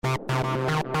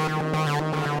Terra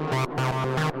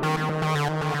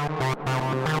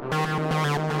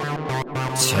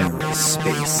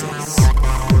Spaces.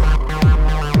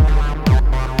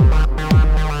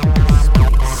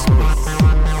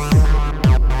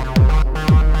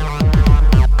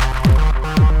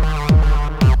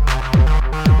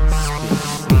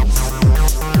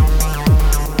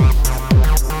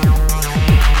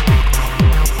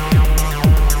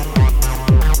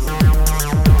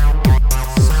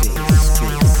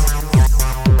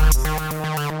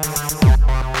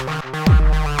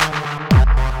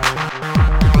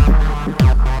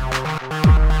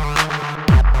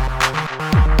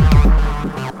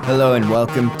 Hello and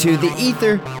welcome to The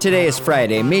Ether. Today is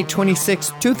Friday, May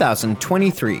 26,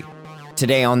 2023.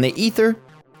 Today on The Ether,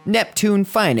 Neptune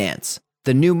Finance,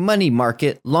 the new money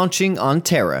market launching on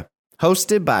Terra,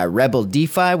 hosted by Rebel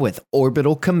DeFi with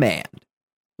Orbital Command.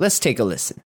 Let's take a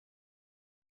listen.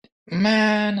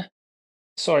 Man,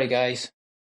 sorry guys.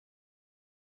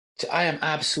 I am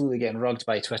absolutely getting rugged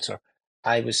by Twitter.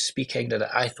 I was speaking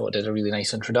that I thought did a really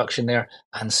nice introduction there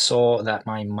and saw that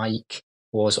my mic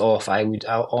was off.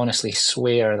 I'll honestly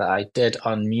swear that I did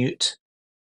unmute.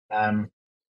 MB,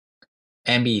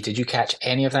 did you catch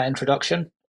any of that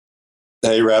introduction?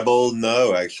 Hey Rebel,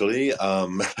 no, actually,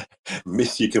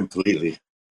 miss you completely.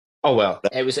 Oh well,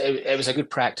 it was a good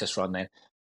practice run then.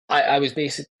 I was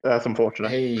basically. That's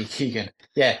unfortunate. Hey Keegan,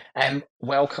 yeah.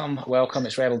 Welcome.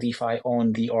 It's Rebel DeFi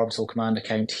on the Orbital Command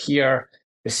account here.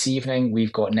 This evening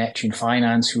we've got Neptune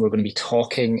Finance, who are going to be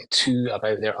talking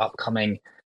about their upcoming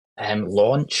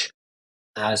launch,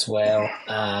 as well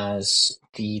as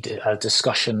the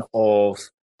discussion of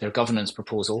their governance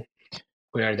proposal,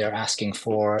 where they're asking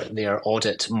for their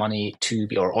audit money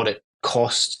or audit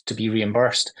costs to be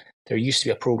reimbursed. There used to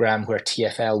be a program where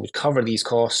TFL would cover these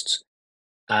costs,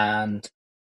 and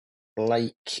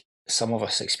like some of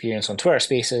us experience on Twitter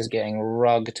Spaces, getting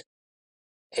rugged,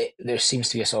 there seems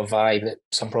to be a sort of vibe that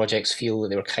some projects feel that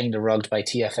they were kind of rugged by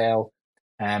TFL.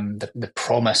 The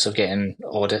promise of getting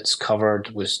audits covered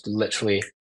was literally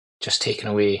just taken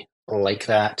away like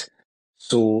that.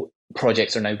 So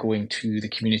projects are now going to the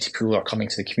community pool or coming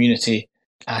to the community,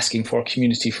 asking for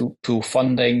community pool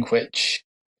funding, which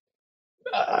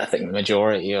I think the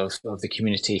majority of the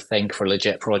community think for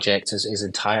legit projects is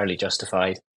entirely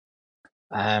justified.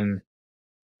 Yeah,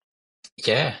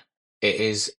 it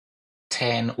is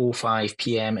 10:05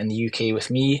 p.m. in the UK with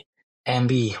me.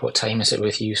 MB, what time is it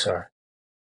with you, sir?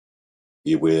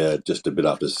 Yeah, we're just a bit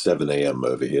after 7 a.m.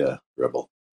 over here, Rebel.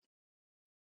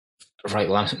 Right,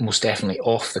 well, I'm most definitely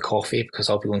off the coffee because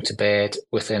I'll be going to bed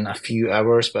within a few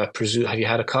hours, but I presume, have you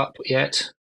had a cup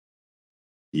yet?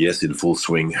 Yes, in full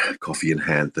swing, coffee in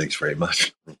hand, thanks very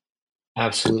much.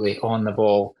 Absolutely, on the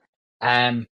ball.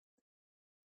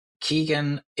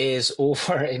 Keegan is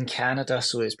over in Canada,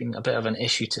 so it's been a bit of an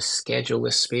issue to schedule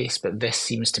this space, but this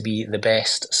seems to be the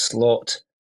best slot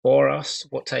for us.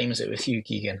 What time is it with you,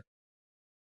 Keegan?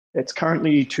 It's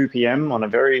currently 2 p.m. on a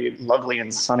very lovely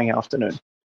and sunny afternoon.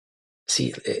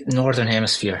 See, Northern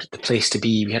Hemisphere, the place to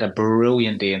be. We had a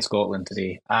brilliant day in Scotland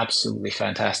today. Absolutely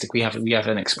fantastic. We have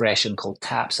an expression called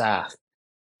taps ath,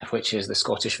 which is the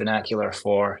Scottish vernacular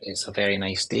for it's a very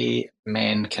nice day.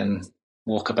 Men can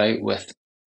walk about with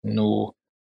no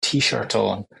t-shirt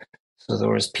on. So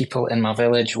there was people in my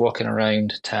village walking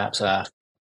around taps ath,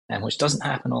 which doesn't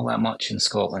happen all that much in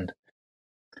Scotland.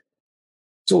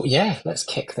 So yeah, let's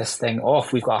kick this thing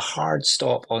off. We've got a hard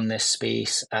stop on this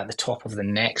space at the top of the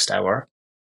next hour.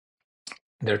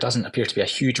 There doesn't appear to be a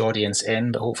huge audience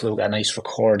in, but hopefully we'll get a nice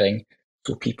recording.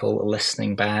 So people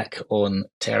listening back on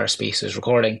Terra Spaces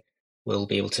recording will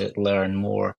be able to learn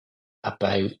more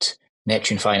about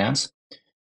Neptune Finance.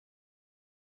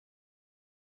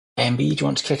 MB, do you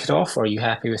want to kick it off, or are you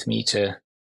happy with me to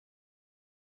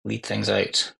lead things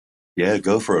out? Yeah,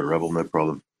 go for it, Rebel, no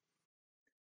problem.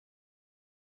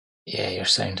 Yeah, you're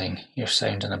sounding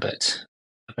a bit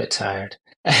tired.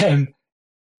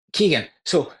 Keegan,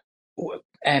 so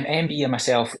MB and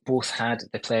myself both had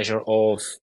the pleasure of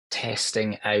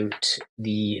testing out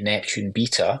the Neptune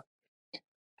beta.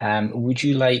 Would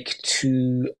you like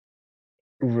to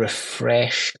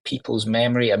refresh people's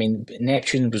memory? I mean,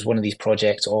 Neptune was one of these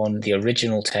projects on the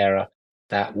original Terra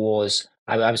that was,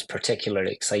 I was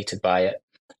particularly excited by it.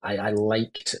 I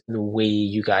liked the way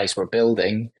you guys were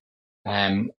building.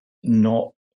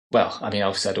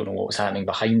 Obviously I don't know what was happening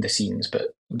behind the scenes,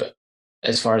 but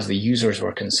as far as the users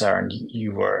were concerned,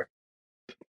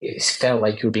 it felt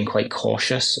like you were being quite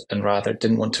cautious and rather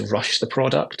didn't want to rush the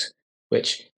product,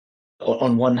 which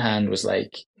on one hand was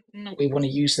like, no, we want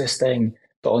to use this thing,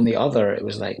 but on the other, it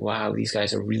was like, wow, these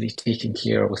guys are really taking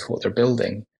care with what they're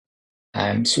building.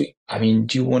 So, I mean,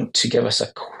 do you want to give us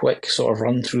a quick sort of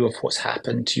run through of what's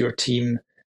happened to your team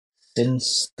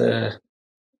since the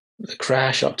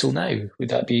crash up till now? Would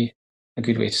that be a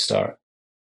good way to start?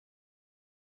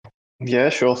 Yeah,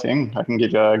 sure thing. I can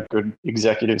give you a good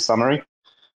executive summary.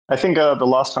 I think the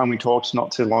last time we talked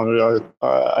not too long ago,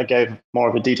 I gave more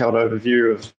of a detailed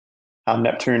overview of how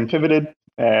Neptune pivoted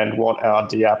and what our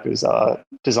DApp is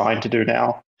designed to do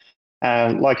now.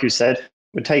 And like you said,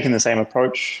 we're taking the same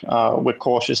approach. We're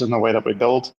cautious in the way that we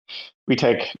build. We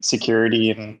take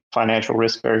security and financial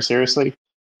risk very seriously.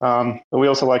 But we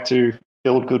also like to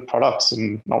build good products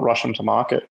and not rush them to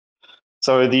market.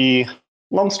 So the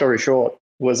long story short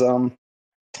was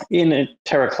in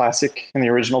Terra Classic, in the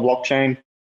original blockchain,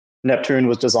 Neptune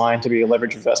was designed to be a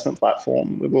leverage investment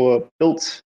platform. We were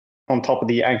built on top of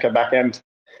the Anchor backend,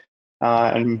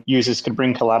 and users could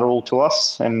bring collateral to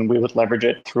us, and we would leverage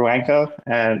it through Anchor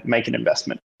and make an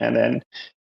investment. And then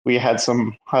we had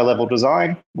some high-level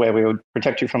design where we would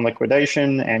protect you from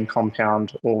liquidation and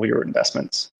compound all your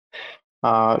investments.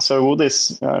 So all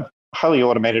this highly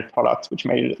automated product, which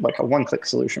made it like a one-click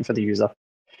solution for the user.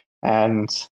 And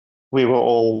we were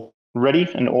all ready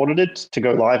and audited to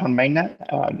go live on mainnet.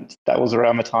 And that was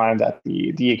around the time that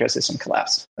the ecosystem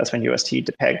collapsed. That's when UST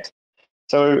depegged.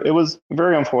 So it was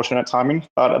very unfortunate timing,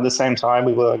 but at the same time,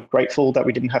 we were grateful that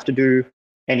we didn't have to do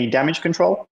any damage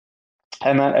control.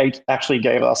 And that actually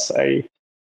gave us a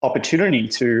opportunity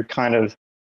to kind of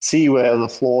see where the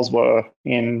flaws were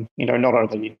in, not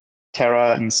only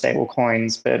Terra and stable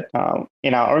coins, but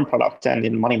in our own product and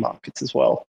in money markets as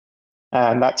well.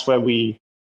 And that's where we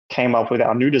came up with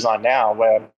our new design now,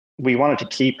 where we wanted to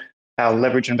keep our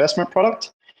leverage investment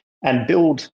product and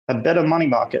build a better money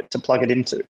market to plug it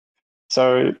into.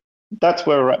 So that's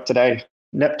where we're at today.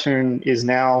 Neptune is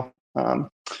now a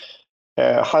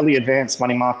highly advanced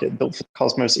money market built for the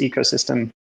Cosmos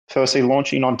ecosystem, firstly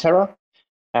launching on Terra.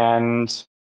 And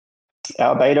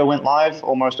our beta went live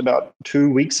almost about 2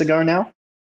 weeks ago now.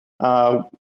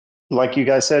 Like you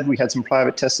guys said, we had some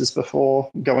private testers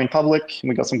before going public, and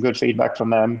we got some good feedback from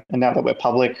them. And now that we're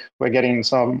public, we're getting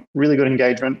some really good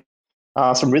engagement,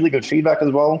 some really good feedback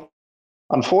as well.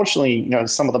 Unfortunately,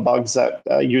 some of the bugs that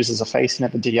users are facing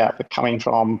at the DApp are coming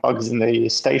from bugs in the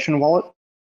station wallet.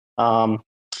 So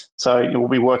we'll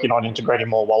be working on integrating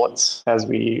more wallets as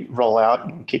we roll out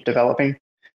and keep developing,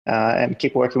 and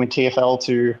keep working with TFL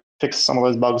to fix some of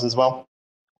those bugs as well.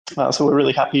 So we're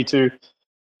really happy to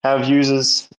have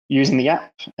users using the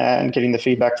app and getting the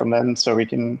feedback from them so we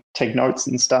can take notes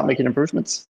and start making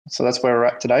improvements. So that's where we're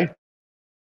at today.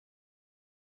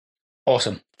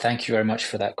 Awesome. Thank you very much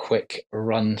for that quick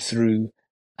run through.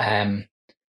 I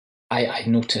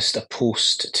noticed a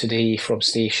post today from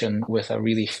Station with a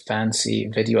really fancy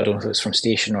video. I don't know if it was from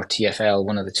Station or TFL,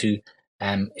 one of the two.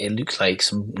 It looked like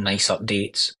some nice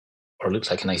updates, or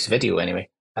looked like a nice video anyway,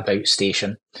 about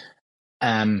Station.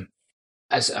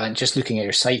 As just looking at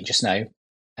your site just now,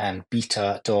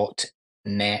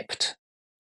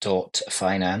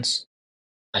 beta.nept.finance,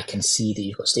 I can see that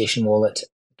you've got Station Wallet,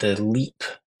 the Leap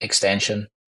extension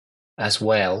as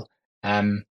well.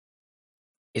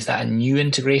 Is that a new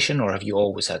integration, or have you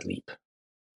always had Leap?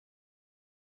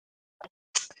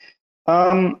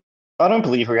 I don't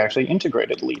believe we actually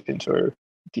integrated Leap into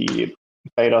the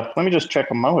beta. Let me just check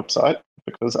on my website,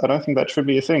 because I don't think that should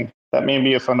be a thing. That may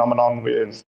be a phenomenon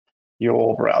with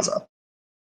your browser.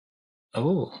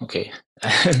 Oh, okay.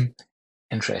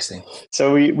 Interesting.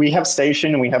 So we have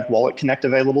Station and we have Wallet Connect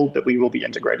available, but we will be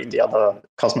integrating the other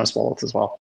Cosmos wallets as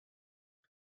well.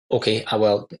 Okay,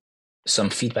 well, some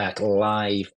feedback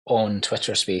live on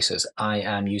Twitter Spaces. I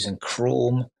am using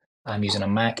Chrome. I'm using a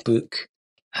MacBook,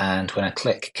 and when I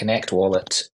click Connect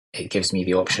Wallet, it gives me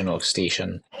the option of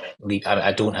Station Leap.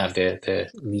 I don't have the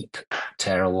Leap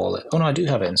Terra wallet. Oh no, I do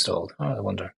have it installed. Oh, I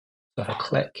wonder. So if I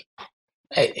click,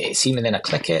 it seems, and then I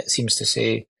click it seems to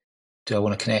say, do I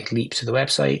want to connect Leap to the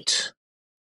website?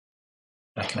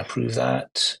 I can approve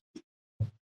that.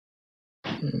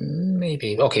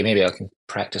 Maybe. Okay, maybe I can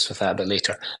practice with that a bit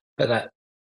later. But that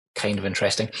kind of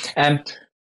interesting.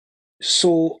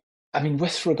 So, I mean,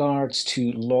 with regards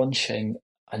to launching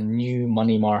a new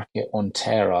money market on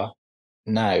Terra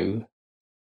now,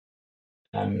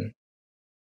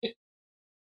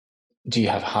 do you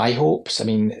have high hopes? I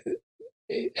mean,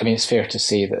 it's fair to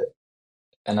say that,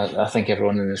 and I think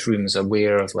everyone in this room is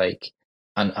aware of like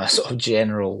a sort of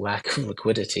general lack of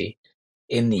liquidity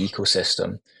in the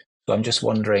ecosystem. So I'm just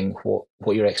wondering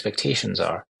what your expectations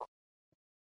are.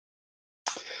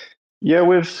 Yeah,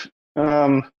 we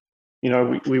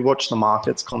watch the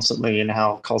markets constantly and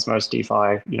how Cosmos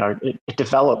DeFi, it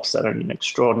develops at an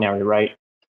extraordinary rate.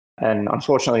 And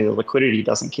unfortunately, the liquidity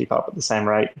doesn't keep up at the same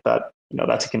rate. But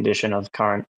that's a condition of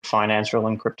current financial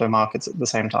and crypto markets at the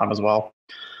same time as well.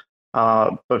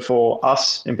 But for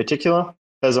us in particular,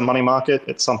 as a money market,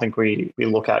 it's something we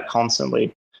look at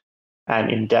constantly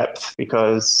and in depth,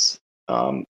 because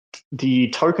the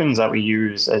tokens that we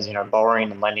use as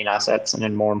borrowing and lending assets, and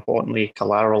then more importantly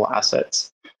collateral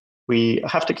assets, we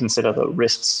have to consider the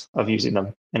risks of using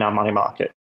them in our money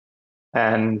market.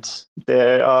 And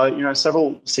there are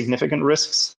several significant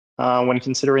risks when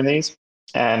considering these,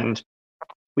 and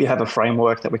we have a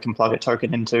framework that we can plug a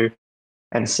token into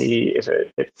and see if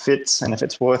it fits and if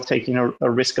it's worth taking a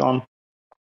risk on.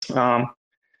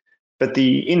 But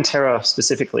in Terra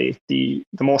specifically, the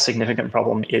more significant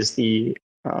problem is the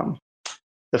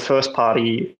first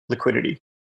party liquidity.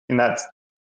 And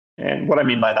what I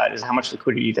mean by that is how much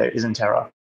liquidity there is in Terra.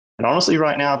 And honestly,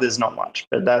 right now, there's not much,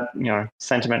 but that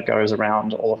sentiment goes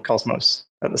around all of Cosmos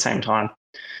at the same time.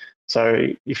 So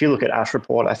if you look at Ash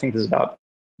Report, I think there's about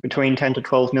between 10 to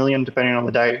 12 million, depending on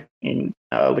the day, in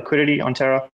liquidity on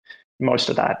Terra. Most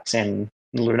of that's in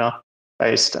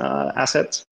Luna-based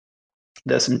assets.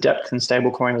 There's some depth in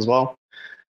stablecoin as well.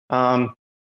 And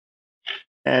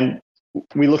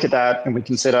we look at that and we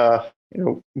consider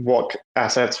what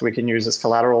assets we can use as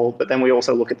collateral, but then we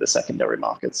also look at the secondary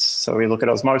markets. So we look at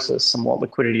osmosis and what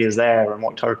liquidity is there and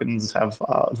what tokens have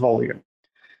volume.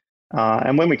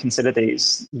 And when we consider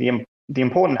these, the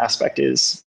important aspect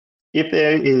is if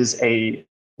there is a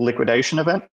liquidation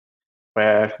event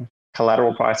where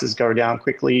collateral prices go down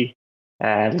quickly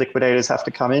and liquidators have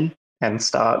to come in and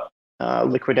start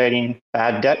liquidating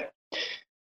bad debt,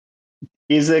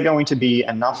 is there going to be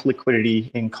enough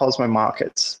liquidity in Cosmo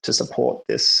markets to support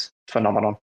this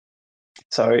phenomenon?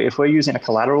 So if we're using a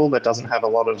collateral that doesn't have a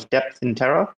lot of depth in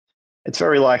Terra, it's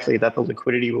very likely that the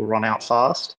liquidity will run out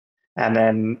fast, and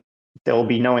then there will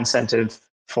be no incentive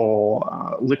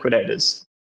for liquidators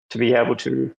to be able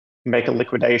to make a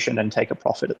liquidation and take a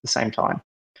profit at the same time.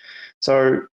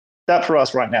 So that for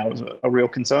us right now is a real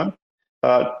concern.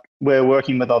 But we're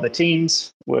working with other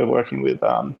teams. We're working with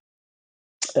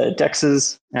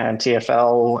DEXs and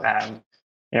TFL, and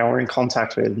we're in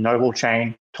contact with Noble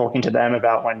Chain, talking to them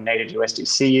about when native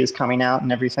USDC is coming out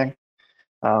and everything.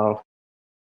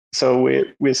 So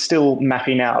we're still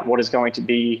mapping out what is going to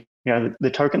be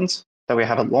the tokens that we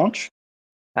have at launch,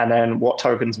 and then what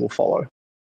tokens will follow.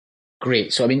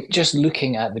 Great. So just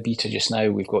looking at the beta just now,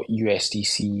 we've got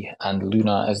USDC and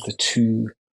Luna as the two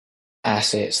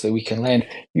assets that we can lend.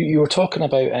 You were talking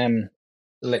about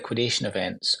liquidation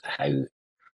events.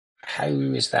 How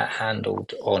is that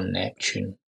handled on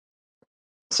Neptune?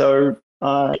 So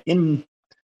in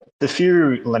the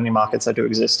few lending markets that do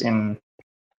exist in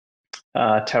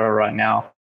Terra right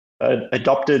now,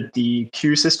 adopted the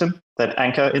queue system that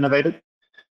Anchor innovated.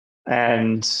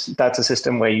 And that's a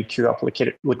system where you queue up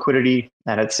liquidity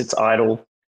and it sits idle.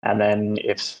 And then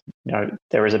if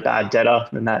there is a bad debtor,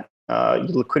 then that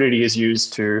liquidity is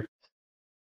used to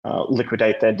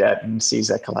liquidate their debt and seize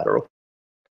their collateral.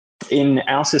 In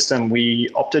our system, we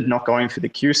opted not going for the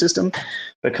queue system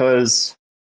because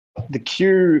the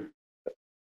queue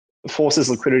forces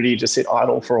liquidity to sit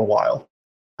idle for a while.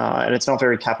 And it's not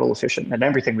very capital efficient. And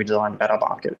everything we design about our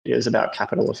market is about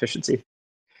capital efficiency.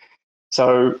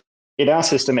 So in our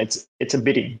system, it's a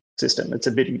bidding system. Not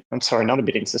a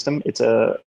bidding system. It's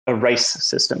a race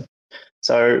system.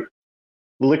 So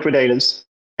liquidators,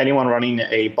 anyone running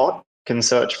a bot, can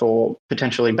search for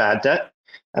potentially bad debt.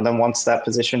 And then once that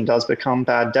position does become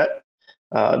bad debt,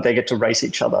 they get to race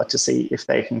each other to see if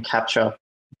they can capture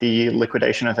the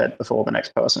liquidation event before the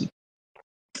next person.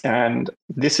 And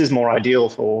this is more ideal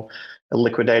for a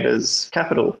liquidator's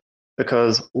capital,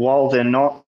 because while there's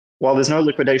no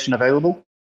liquidation available,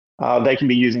 they can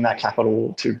be using that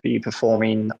capital to be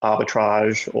performing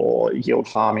arbitrage or yield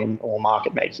farming or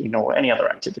market making or any other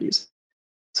activities.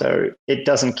 So it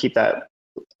doesn't keep that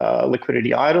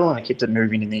liquidity idle, and it keeps it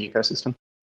moving in the ecosystem.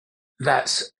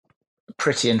 That's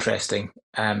pretty interesting.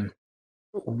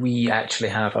 We actually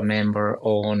have a member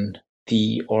on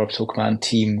the Orbital Command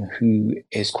team who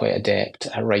is quite adept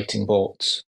at writing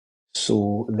bots.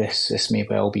 So this may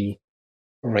well be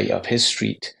right up his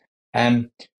street. So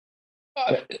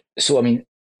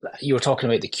you were talking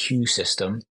about the queue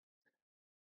system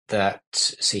that,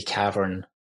 say, Cavern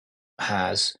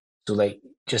has. So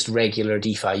just regular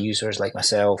DeFi users like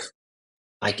myself,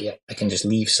 I can just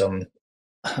leave some,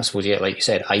 I suppose, like you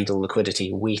said, idle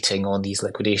liquidity waiting on these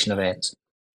liquidation events.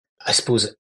 I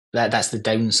suppose that's the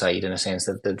downside, in a sense,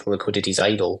 that the liquidity is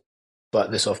idle.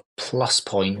 But the sort of plus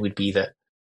point would be that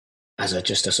as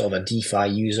just a sort of a DeFi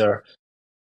user,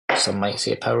 some might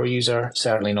say a power user,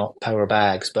 certainly not power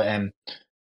bags, but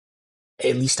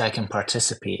at least I can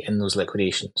participate in those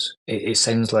liquidations. It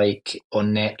sounds like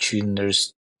on Neptune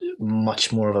there's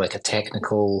much more of like a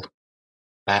technical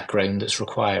background that's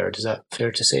required. Is that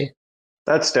fair to say?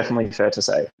 That's definitely fair to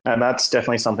say. And that's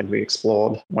definitely something we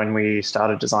explored when we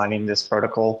started designing this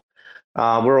protocol.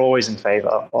 We're always in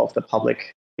favor of the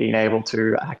public being able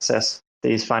to access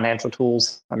these financial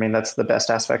tools. I mean, that's the best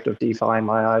aspect of DeFi in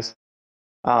my eyes.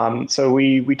 So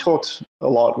we talked a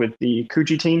lot with the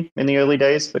Kuji team in the early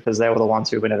days because they were the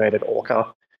ones who innovated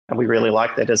Orca, and we really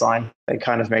liked their design. They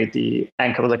kind of made the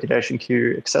Anchor liquidation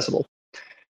queue accessible.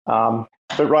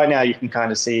 But right now you can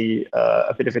kind of see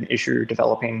a bit of an issue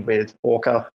developing with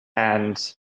Orca,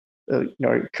 and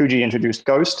Kuji introduced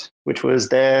Ghost, which was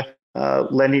their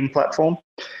lending platform.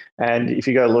 And if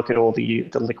you go look at all the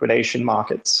liquidation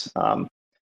markets,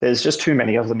 there's just too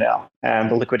many of them now,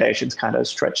 and the liquidation's kind of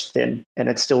stretched thin, and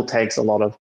it still takes a lot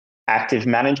of active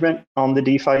management on the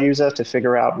DeFi user to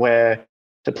figure out where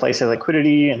to place their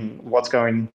liquidity and what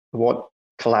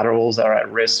collaterals are at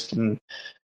risk and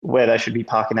where they should be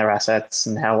parking their assets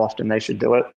and how often they should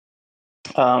do it.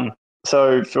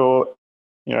 So for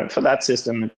that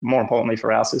system, more importantly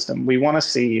for our system, we want to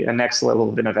see a next level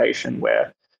of innovation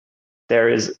where there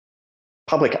is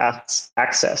public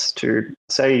access to,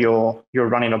 say you're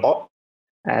running a bot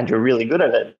and you're really good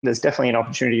at it. There's definitely an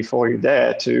opportunity for you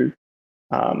there to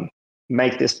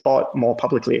make this bot more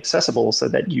publicly accessible so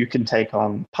that you can take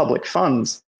on public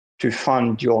funds to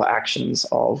fund your actions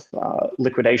of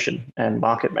liquidation and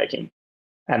market making.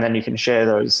 And then you can share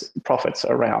those profits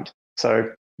around.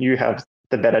 So you have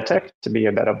the better tech to be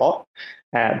a better bot,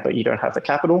 but you don't have the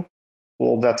capital.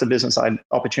 Well, that's a business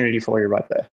opportunity for you right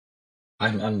there.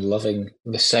 I'm loving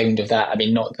the sound of that. I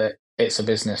mean, not that it's a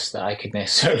business that I could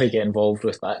necessarily get involved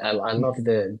with, but I love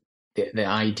the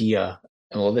idea.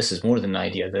 Well, this is more than an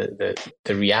idea.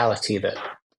 The reality that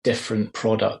different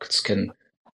products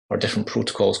or different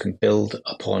protocols can build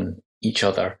upon each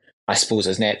other. I suppose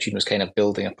as Neptune was kind of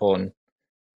building upon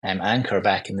Anchor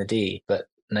back in the day, but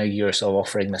now you're sort of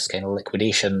offering this kind of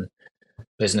liquidation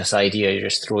business idea. You're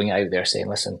just throwing it out there, saying,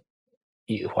 "Listen,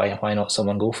 why not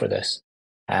someone go for this?"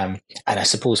 And I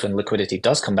suppose when liquidity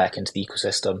does come back into the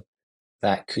ecosystem,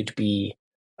 that could be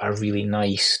a really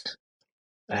nice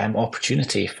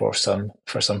opportunity for some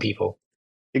people.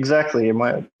 Exactly,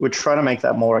 and we're trying to make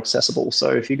that more accessible. So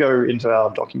if you go into our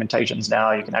documentations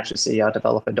now, you can actually see our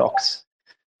developer docs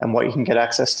and what you can get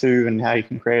access to and how you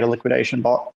can create a liquidation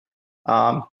bot.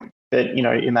 But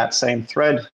in that same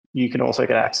thread, you can also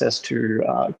get access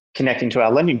to connecting to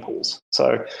our lending pools.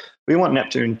 So we want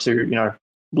Neptune to,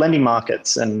 lending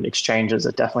markets and exchanges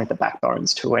are definitely the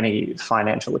backbones to any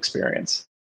financial experience.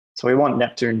 So we want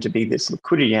Neptune to be this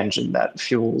liquidity engine that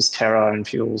fuels Terra and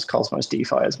fuels Cosmos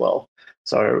DeFi as well.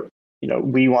 So,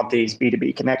 we want these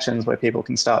B2B connections where people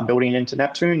can start building into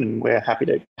Neptune, and we're happy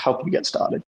to help you get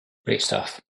started. Great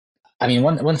stuff. I mean,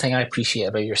 one thing I appreciate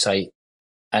about your site,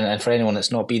 and for anyone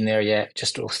that's not been there yet,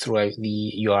 just to throw out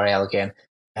the URL again,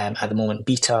 at the moment,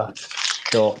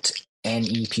 beta.nept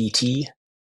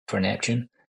for Neptune.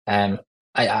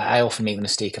 I often make the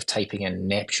mistake of typing in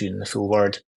Neptune, the full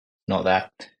word, not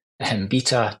that.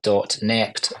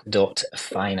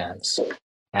 Beta.nept.finance.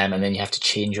 And then you have to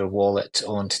change your wallet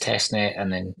onto testnet,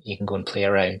 and then you can go and play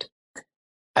around.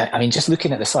 I mean, just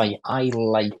looking at the site, I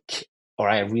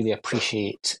really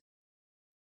appreciate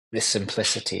the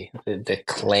simplicity, the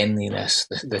cleanliness,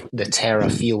 the Terra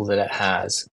feel that it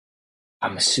has.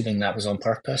 I'm assuming that was on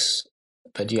purpose.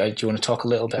 But do you want to talk a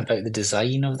little bit about the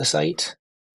design of the site?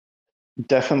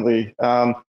 Definitely.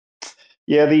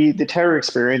 The Terra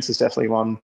experience is definitely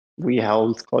one we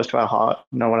held close to our heart.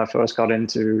 When I first got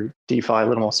into DeFi a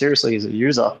little more seriously as a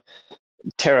user,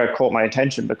 Terra caught my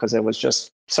attention because it was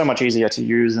just so much easier to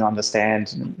use and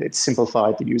understand, and it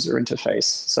simplified the user interface.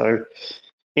 So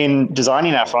in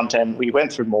designing our front end, we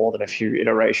went through more than a few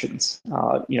iterations,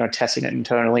 testing it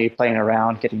internally, playing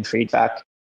around, getting feedback.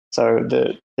 So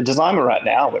the design we're at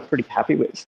now, we're pretty happy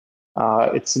with.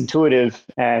 It's intuitive,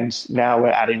 and now we're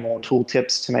adding more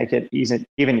tooltips to make it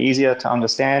even easier to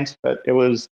understand. But it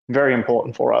was very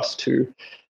important for us to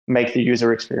make the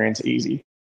user experience easy,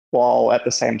 while at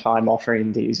the same time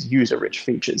offering these user-rich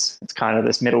features. It's kind of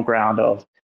this middle ground of,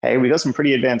 hey, we got some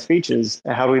pretty advanced features.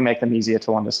 How do we make them easier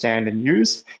to understand and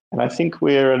use? And I think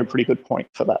we're at a pretty good point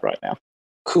for that right now.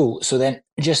 Cool. So then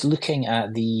just looking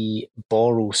at the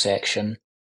borrow section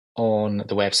on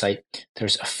the website,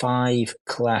 there's 5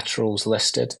 collaterals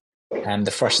listed. And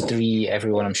the first 3,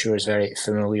 everyone I'm sure is very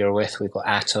familiar with. We've got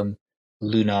Atom,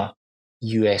 Luna,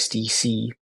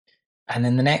 USDC. And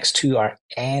then the next 2 are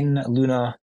N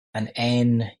Luna and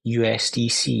N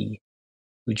USDC.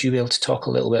 Would you be able to talk a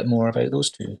little bit more about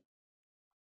those 2?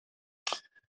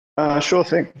 Sure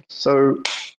thing. So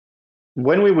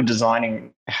when we were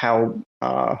designing how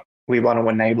we want to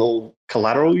enable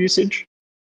collateral usage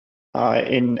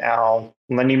in our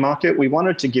lending market, we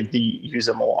wanted to give the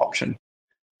user more option.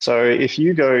 So if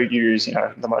you go use,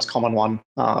 the most common one,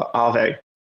 Aave,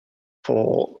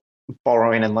 for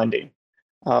borrowing and lending,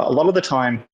 a lot of the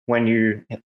time when you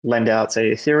lend out,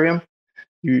 say, Ethereum,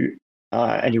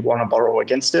 and you want to borrow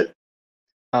against it,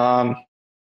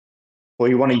 or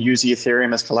you want to use the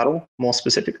Ethereum as collateral, more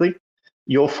specifically,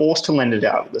 you're forced to lend it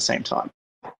out at the same time.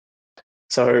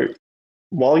 So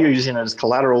while you're using it as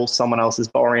collateral, someone else is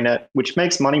borrowing it, which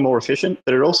makes money more efficient,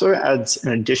 but it also adds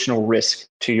an additional risk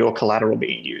to your collateral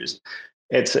being used.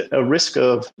 It's a risk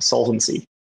of solvency.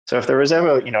 So if there is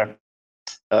ever,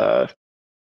 a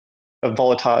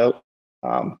volatile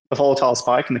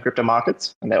spike in the crypto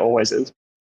markets, and there always is,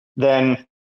 then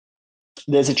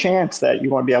there's a chance that you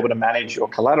won't be able to manage your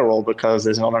collateral because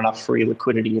there's not enough free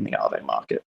liquidity in the Aave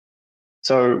market.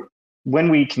 So when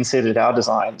we considered our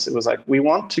designs, it was like, we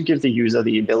want to give the user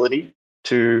the ability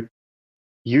to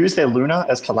use their Luna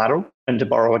as collateral and to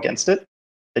borrow against it.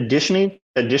 Additionally,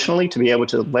 to be able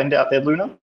to lend out their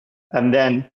Luna, and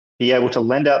then be able to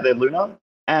lend out their Luna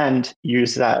and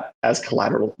use that as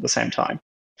collateral at the same time.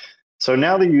 So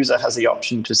now the user has the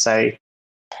option to say,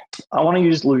 I want to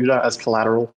use Luna as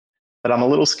collateral, but I'm a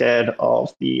little scared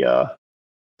of the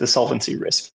solvency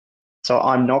risk. So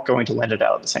I'm not going to lend it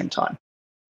out at the same time.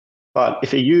 But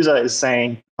if a user is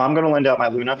saying, I'm going to lend out my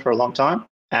Luna for a long time,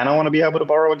 and I want to be able to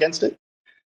borrow against it,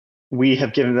 we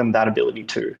have given them that ability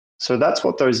too. So that's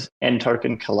what those N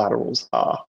token collaterals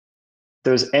are.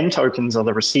 Those N tokens are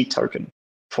the receipt token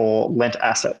for lent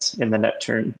assets in the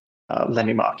Neptune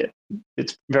lending market.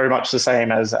 It's very much the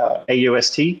same as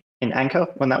AUST in Anchor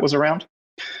when that was around.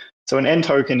 So an N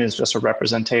token is just a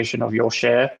representation of your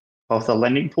share of the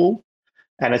lending pool,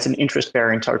 and it's an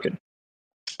interest-bearing token.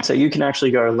 So you can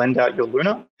actually go lend out your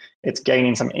Luna, it's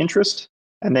gaining some interest,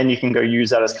 and then you can go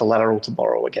use that as collateral to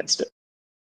borrow against it.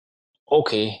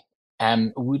 Okay.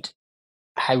 How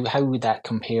would that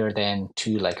compare then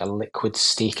to like a liquid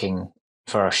staking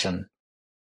version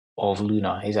of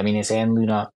Luna? Is N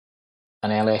Luna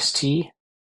an LST?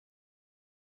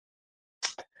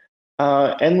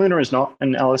 N Luna is not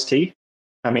an LST. It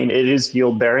is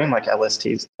yield bearing like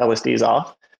LSDs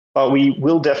are, but we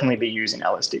will definitely be using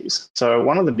LSDs. So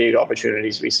one of the big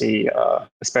opportunities we see,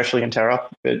 especially in Terra,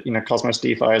 but Cosmos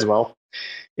DeFi as well,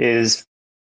 is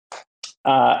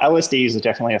LSDs are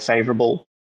definitely a favorable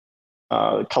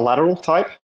collateral type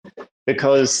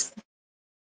because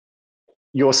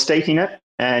you're staking it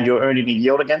and you're earning a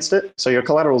yield against it. So your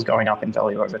collateral is going up in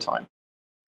value over time.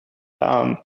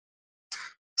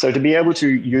 So to be able to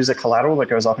use a collateral that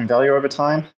goes up in value over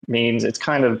time means it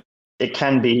can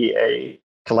be a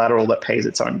collateral that pays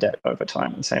its own debt over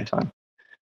time at the same time.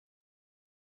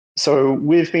 So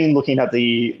we've been looking at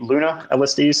the Luna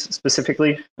LSDs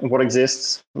specifically and what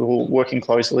exists. We're working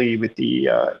closely with the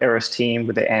Eris team,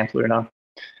 with the AMP Luna,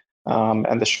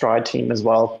 and the Stride team as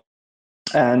well.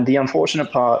 And the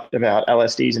unfortunate part about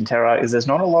LSDs in Terra is there's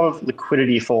not a lot of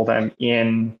liquidity for them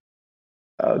in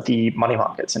the money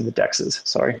markets and the DEXs,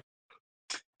 sorry.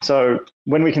 So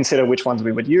when we consider which ones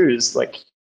we would use,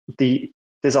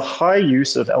 there's a high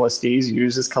use of LSDs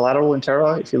used as collateral in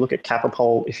Terra. If you look at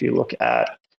Capapol, if you look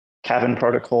at Cavern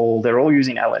Protocol, they're all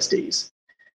using LSDs.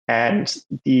 And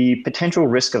the potential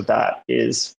risk of that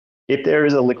is if there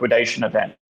is a liquidation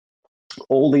event,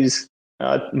 all these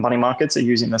money markets are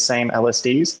using the same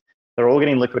LSDs. They're all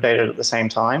getting liquidated at the same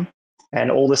time. And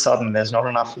all of a sudden, there's not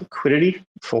enough liquidity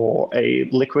for a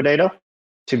liquidator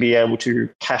to be able to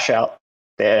cash out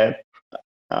their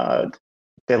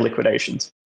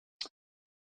liquidations.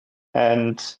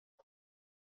 And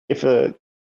if a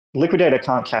liquidator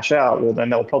can't cash out, well, then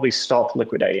they'll probably stop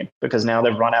liquidating because now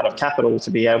they've run out of capital to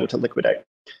be able to liquidate.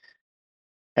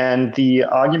 And the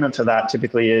argument for that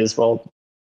typically is, well,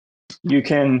 you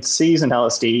can seize an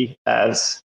LSD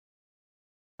as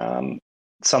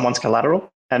someone's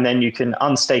collateral, and then you can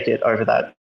unstake it over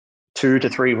that 2 to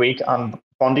 3 week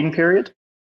unbonding period.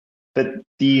 But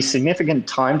the significant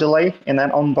time delay in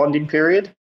that unbonding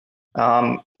period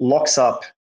locks up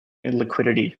in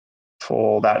liquidity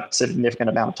for that significant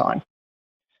amount of time.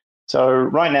 So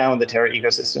right now in the Terra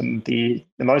ecosystem, the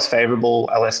most favorable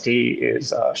LSD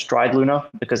is Stride Luna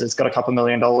because it's got a couple $1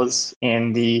 million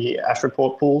in the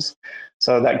Astroport pools.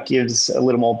 So that gives a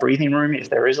little more breathing room if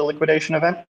there is a liquidation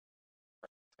event.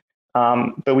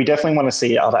 But we definitely want to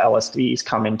see other LSDs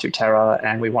come into Terra,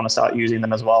 and we want to start using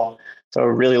them as well. So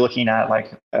really looking at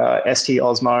like ST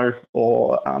Osmo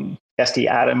or ST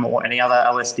Atom or any other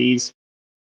LSDs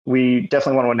we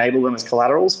definitely want to enable them as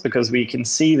collaterals because we can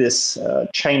see this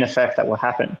chain effect that will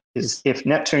happen. Is if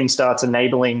Neptune starts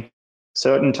enabling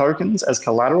certain tokens as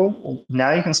collateral,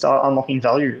 now you can start unlocking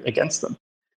value against them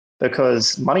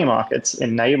because money markets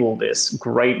enable this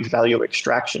great value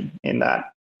extraction in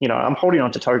that, I'm holding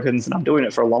onto tokens and I'm doing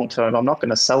it for a long term. I'm not going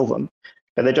to sell them,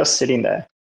 but they're just sitting there.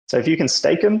 So if you can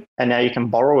stake them and now you can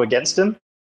borrow against them,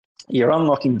 you're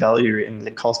unlocking value in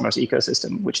the Cosmos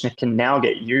ecosystem, which can now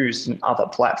get used in other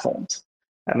platforms.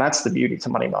 And that's the beauty to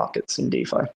money markets in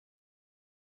DeFi.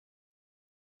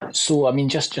 So, I mean,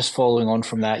 just following on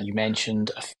from that, you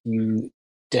mentioned a few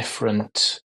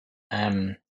different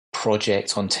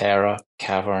projects on Terra,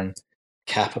 Cavern,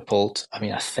 Catapult. I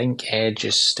mean, I think Edge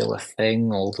is still a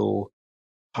thing, although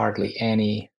hardly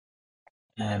any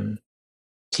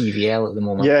TVL at the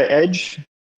moment. Yeah, Edge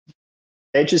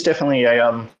is definitely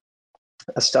a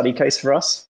study case for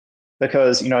us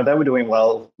because they were doing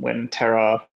well when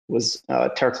Terra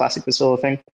Classic was still a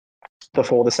thing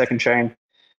before the second chain,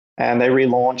 and they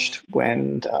relaunched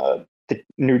when the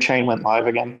new chain went live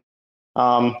again.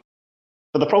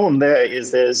 But the problem there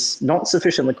is there's not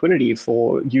sufficient liquidity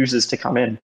for users to come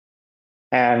in,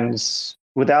 and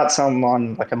without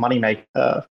someone like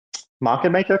a market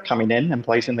maker coming in and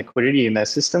placing liquidity in their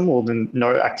system, well, then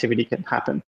no activity can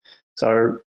happen.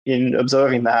 So in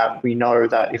observing that, we know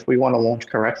that if we want to launch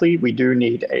correctly, we do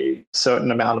need a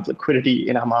certain amount of liquidity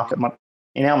in our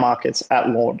markets at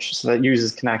launch so that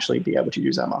users can actually be able to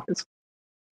use our markets.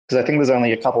 Because I think there's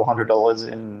only a couple $100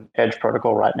 in Edge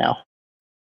protocol right now.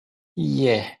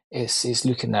 Yeah, it's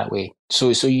looking that way.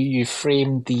 So you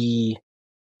framed the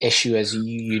issue as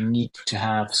you need to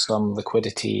have some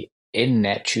liquidity in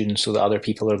Neptune so that other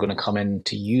people are going to come in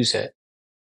to use it.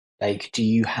 Like, do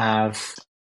you have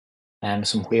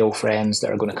some whale friends that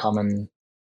are going to come and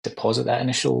deposit that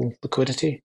initial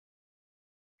liquidity?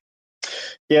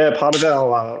 Yeah, part of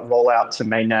our rollout to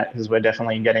mainnet is we're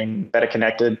definitely getting better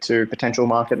connected to potential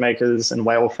market makers and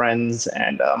whale friends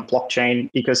and blockchain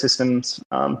ecosystems.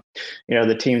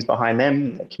 The teams behind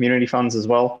them, the community funds as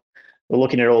well. We're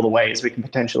looking at all the ways we can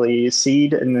potentially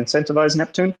seed and incentivize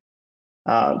Neptune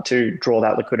to draw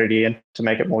that liquidity in to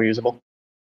make it more usable.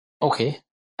 Okay.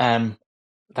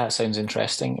 That sounds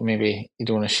interesting. Maybe you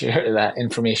don't want to share that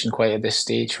information quite at this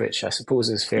stage, which I suppose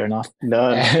is fair enough.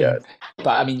 No, yeah.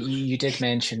 But I mean, you did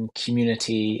mention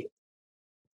community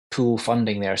pool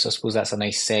funding there, so I suppose that's a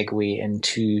nice segue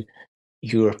into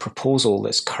your proposal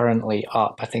that's currently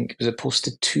up. I think, was it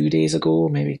posted 2 days ago,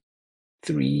 maybe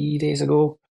 3 days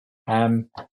ago? Yeah,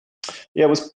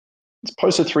 it's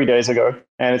posted 3 days ago,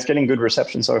 and it's getting good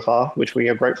reception so far, which we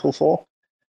are grateful for.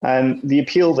 And the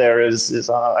appeal there is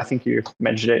I think you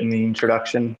mentioned it in the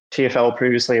introduction. TFL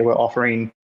previously were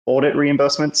offering audit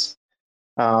reimbursements,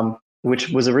 which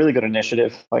was a really good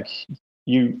initiative. Like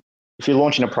if you're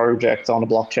launching a project on a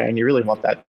blockchain, you really want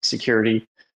that security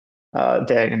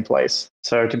there in place.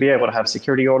 So to be able to have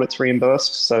security audits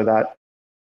reimbursed so that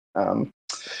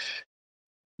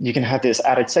you can have this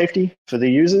added safety for the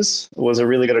users was a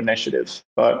really good initiative.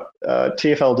 But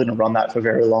TFL didn't run that for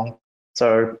very long.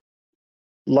 So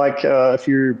like a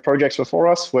few projects before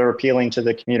us, we're appealing to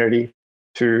the community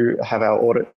to have our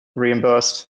audit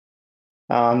reimbursed.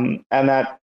 And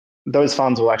that those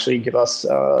funds will actually give us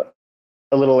a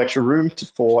little extra room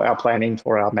for our planning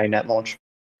for our mainnet launch.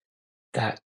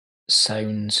 That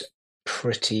sounds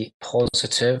pretty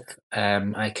positive.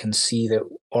 I can see that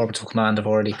Orbital Command have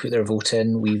already put their vote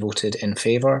in. We voted in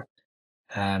favour.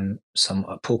 Some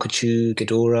Pikachu,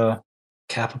 Ghidorah,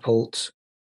 Catapult.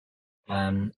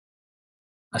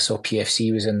 I saw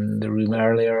PFC was in the room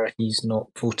earlier. He's not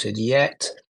voted yet.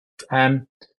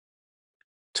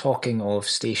 Talking of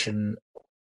station,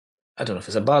 I don't know if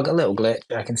it's a bug, a little glitch.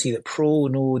 I can see that Pro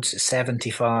Nodes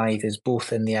 75 is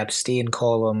both in the abstain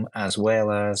column as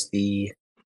well as the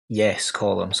yes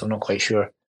column. So I'm not quite sure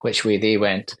which way they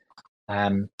went.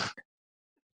 That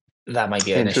might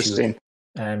be an issue.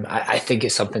 I think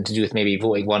it's something to do with maybe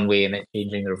voting one way and then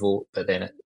changing their vote, but then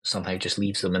it somehow just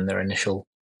leaves them in their initial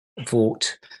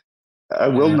vote. I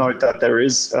will note that there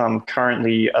is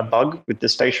currently a bug with the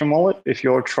station wallet. If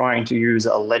you're trying to use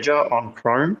a ledger on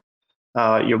Chrome,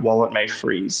 your wallet may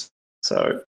freeze.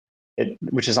 So,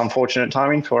 which is unfortunate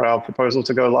timing for our proposal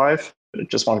to go live, but I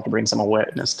just wanted to bring some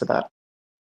awareness to that.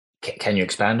 Can you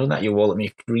expand on that? Your wallet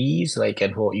may freeze,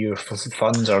 and what your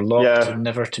funds are locked,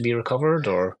 never to be recovered,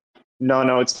 or?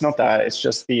 No, it's not that. It's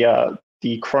just the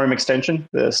Chrome extension,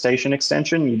 the station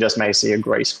extension. You just may see a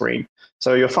gray screen.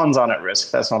 So your funds aren't at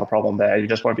risk. That's not a problem there. You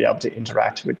just won't be able to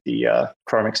interact with the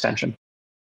Chrome extension.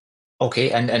 Okay,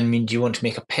 and I mean, do you want to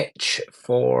make a pitch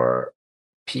for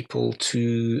people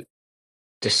to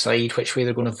decide which way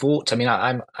they're going to vote. I mean,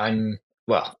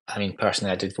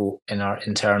 personally, I did vote in our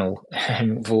internal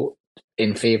vote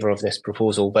in favour of this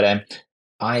proposal, but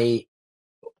I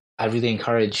really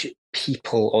encourage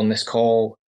people on this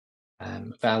call,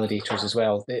 validators as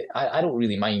well. I don't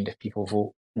really mind if people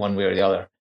vote one way or the other.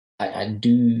 I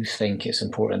do think it's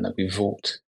important that we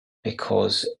vote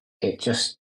because it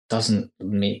just doesn't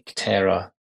make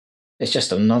Terra. It's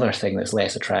just another thing that's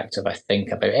less attractive, I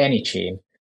think, about any chain.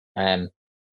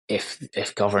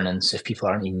 If governance, if people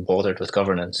aren't even bothered with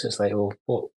governance, it's like,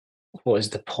 well, what is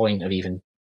the point of even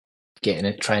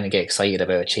trying to get excited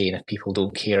about a chain if people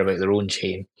don't care about their own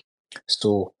chain?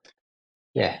 So,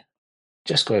 yeah,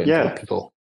 just go out and vote,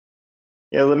 people.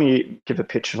 Yeah, let me give a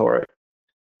pitch for it.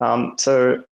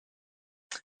 So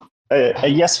a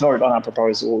yes vote on our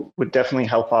proposal would definitely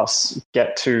help us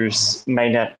get to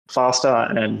mainnet faster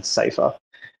and safer.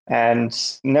 And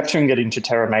Neptune getting to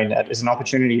Terra mainnet is an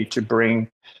opportunity to bring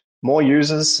more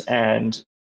users and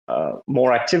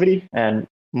more activity and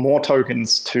more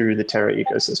tokens to the Terra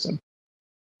ecosystem.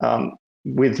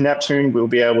 With Neptune, we'll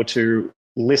be able to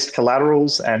list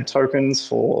collaterals and tokens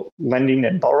for lending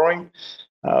and borrowing,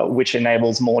 which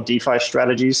enables more DeFi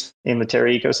strategies in the Terra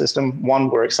ecosystem. One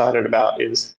we're excited about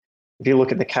is, if you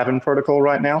look at the Cavern protocol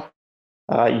right now,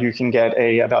 you can get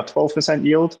about 12%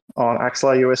 yield on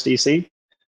Axelar USDC.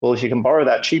 Well, if you can borrow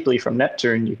that cheaply from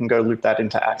Neptune, you can go loop that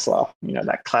into Axelar,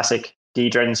 that classic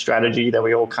degen strategy that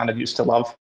we all kind of used to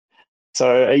love.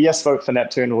 So a yes vote for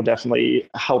Neptune will definitely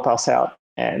help us out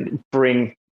and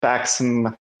bring back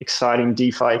some exciting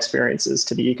DeFi experiences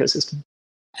to the ecosystem.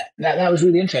 That was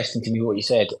really interesting to me what you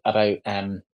said about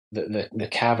the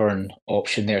Cavern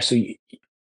option there. So,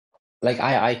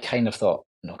 I kind of thought,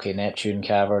 okay, Neptune,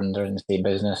 Cavern, they're in the same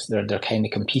business. They're kind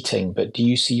of competing. But do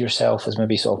you see yourself as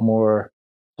maybe sort of more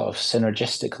sort of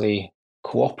synergistically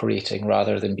cooperating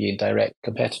rather than being direct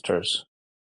competitors?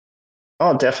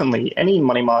 Oh, definitely. Any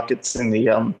money markets in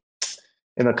the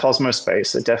Cosmos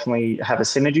space that definitely have a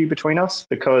synergy between us,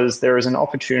 because there is an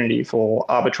opportunity for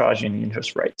arbitrage in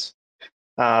interest rates,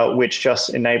 which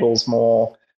just enables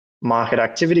more market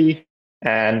activity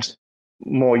and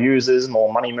more users,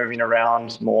 more money moving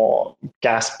around, more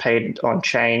gas paid on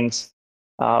chains,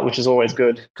 which is always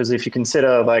good. Because if you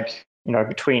consider,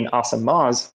 between us and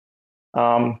Mars,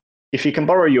 if you can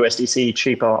borrow USDC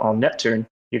cheaper on Neptune,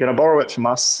 you're going to borrow it from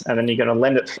us, and then you're going to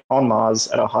lend it on Mars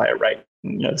at a higher rate.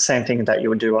 The same thing that you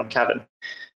would do on Cavern.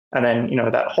 And then,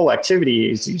 that whole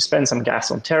activity is you spend some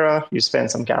gas on Terra, you spend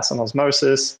some gas on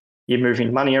Osmosis, you're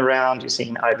moving money around, you're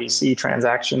seeing IBC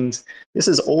transactions. This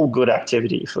is all good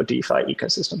activity for DeFi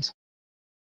ecosystems.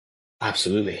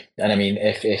 Absolutely. And I mean,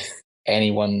 if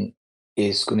anyone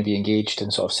is going to be engaged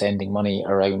in sort of sending money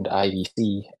around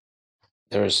IBC,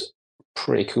 there's a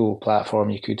pretty cool platform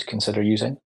you could consider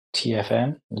using,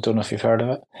 TFM. I don't know if you've heard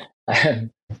of it.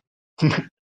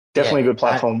 Definitely a good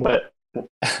platform. But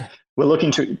we're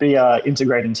looking to be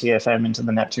integrating TFM into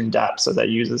the Neptune dApp so that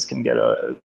users can get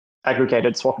a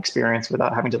aggregated swap experience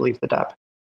without having to leave the dApp.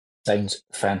 Sounds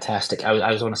fantastic.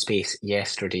 I was on a space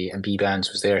yesterday and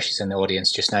B-Bands was there. She's in the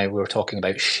audience just now. We were talking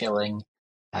about shilling.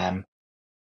 I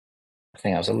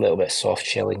think I was a little bit soft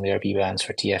shilling there, B-Bands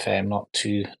for TFM, not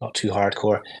too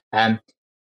hardcore.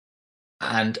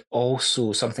 And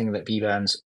also something that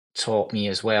B-Bands taught me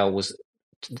as well was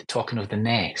talking of the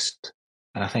Nest.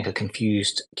 And I think I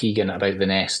confused Keegan about the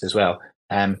Nest as well.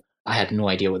 I had no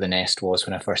idea what the Nest was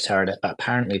when I first heard it, but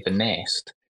apparently the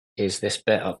Nest is this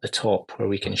bit up the top where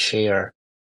we can share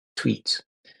tweets.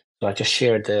 So I just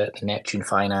shared the Neptune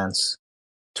Finance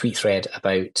tweet thread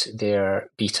about their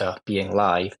beta being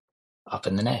live up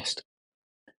in the Nest.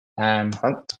 Yeah,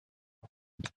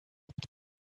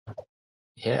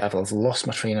 I've lost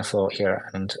my train of thought here,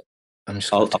 and I'm just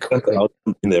going to quickly... I'll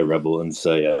jump in there, Rebel, and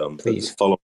say, please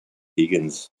follow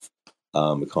Egan's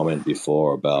comment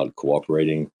before about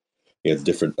cooperating.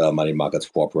 Different money markets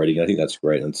cooperating. I think that's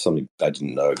great, and it's something I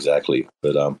didn't know exactly.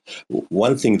 But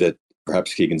one thing that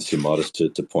perhaps Keegan's too modest to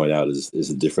point out is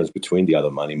the difference between the other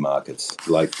money markets,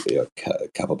 like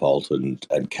Catapult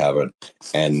and Cavern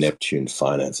and Neptune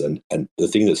Finance. And the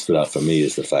thing that stood out for me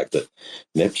is the fact that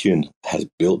Neptune has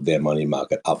built their money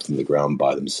market up from the ground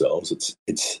by themselves.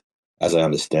 It's as I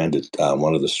understand it,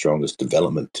 one of the strongest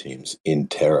development teams in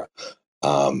Terra.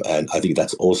 And I think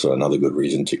that's also another good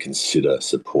reason to consider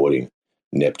supporting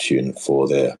Neptune for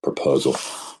their proposal.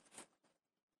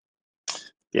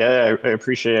 Yeah, I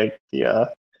appreciate the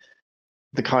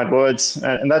kind words.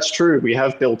 And that's true. We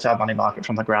have built our money market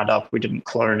from the ground up. We didn't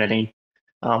clone any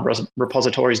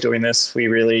repositories doing this. We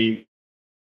really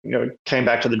came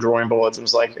back to the drawing boards and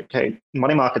was like, okay,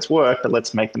 money markets work, but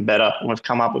let's make them better. And we've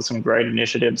come up with some great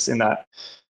initiatives in that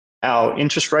our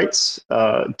interest rates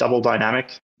are double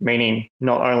dynamic, meaning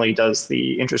not only does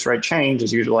the interest rate change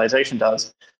as utilization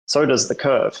does, so does the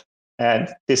curve. And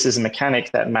this is a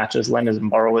mechanic that matches lenders and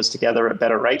borrowers together at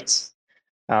better rates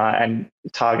and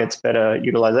targets better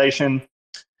utilization.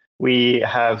 We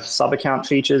have sub-account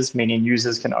features, meaning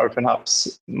users can open up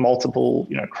multiple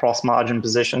cross-margin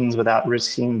positions without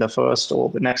risking the first or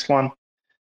the next one.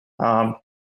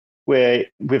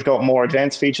 We've got more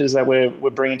advanced features that we're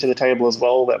bringing to the table as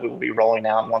well that we will be rolling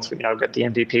out once we get the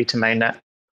MVP to mainnet.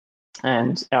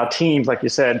 And our team, like you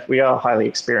said, we are highly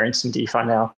experienced in DeFi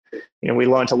now. We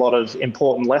learned a lot of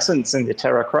important lessons in the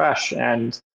Terra crash,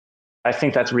 and I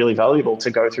think that's really valuable to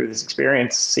go through this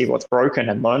experience, see what's broken,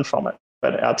 and learn from it.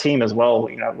 But our team as well,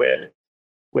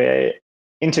 we're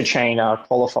interchain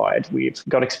qualified. We've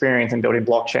got experience in building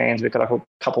blockchains. We've got a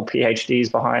couple PhDs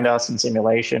behind us in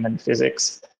simulation and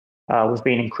physics. We've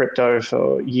been in crypto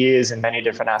for years in many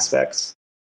different aspects.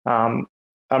 I'm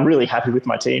really happy with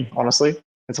my team, honestly.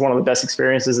 It's one of the best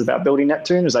experiences about building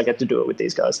Neptune is I get to do it with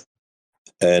these guys.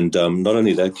 And not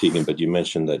only that, Keegan, but you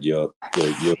mentioned that your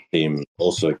team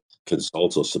also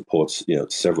consults or supports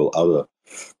several other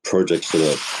projects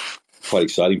that are quite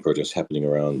exciting projects happening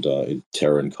around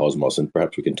Terra and Cosmos, and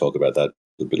perhaps we can talk about that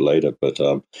a bit later. But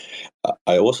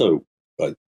I also,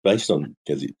 based on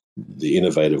the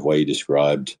innovative way you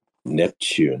described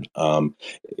Neptune,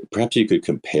 perhaps you could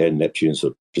compare Neptune's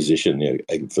position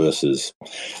versus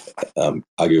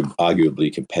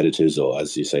arguably competitors, or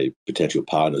as you say, potential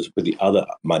partners with the other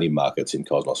money markets in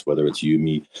Cosmos, whether it's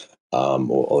Yumi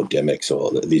or Demex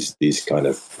or these kind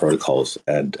of protocols,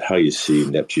 and how you see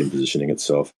Neptune positioning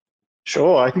itself.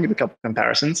 Sure, I can give a couple of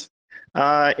comparisons.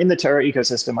 In the Terra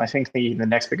ecosystem, I think the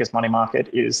next biggest money market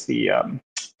is the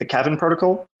Cavern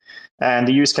protocol. And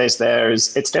the use case there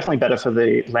is it's definitely better for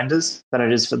the lenders than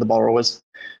it is for the borrowers.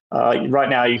 Right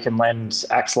now, you can lend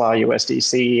Axlar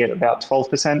USDC at about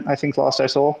 12%, I think last I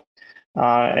saw.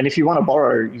 And if you want to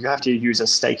borrow, you have to use a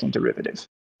staking derivative.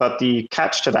 But the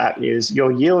catch to that is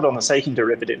your yield on the staking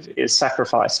derivative is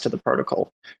sacrificed to the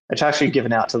protocol. It's actually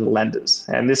given out to the lenders.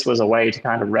 And this was a way to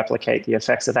kind of replicate the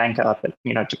effects of Anchor, but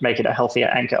to make it a healthier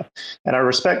Anchor. And I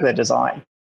respect their design.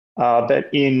 But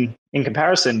in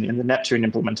comparison, in the Neptune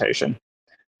implementation,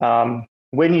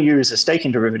 when you use a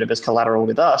staking derivative as collateral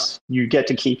with us, you get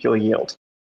to keep your yield.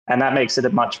 And that makes it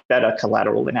a much better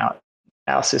collateral in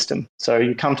our system. So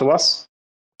you come to us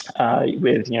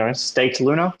with staked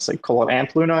Luna, so call it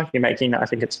AMP Luna. You're making, I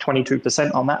think it's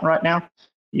 22% on that right now.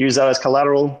 Use that as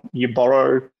collateral. You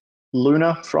borrow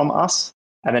Luna from us,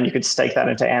 and then you could stake that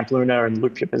into AMP Luna and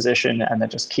loop your position, and then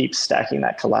just keep stacking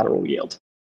that collateral yield.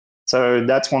 So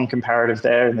that's one comparative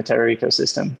there in the Terra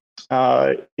ecosystem.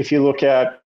 If you look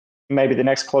at maybe the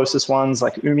next closest ones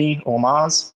like Umi or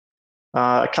Mars,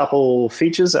 a couple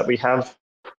features that we have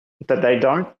that they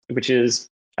don't, which is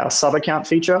our sub-account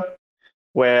feature,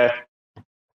 where,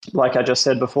 like I just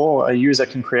said before, a user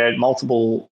can create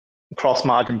multiple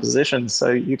cross-margin positions. So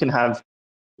you can have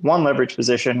one leverage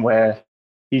position where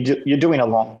you're doing a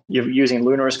long. You're using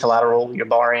Luna as collateral, you're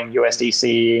borrowing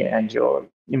USDC, and you're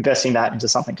investing that into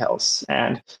something else.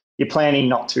 And you're planning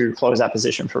not to close that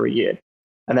position for a year.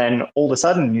 And then all of a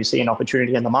sudden, you see an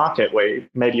opportunity in the market where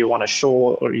maybe you want to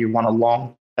short or you want to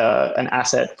long an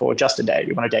asset for just a day.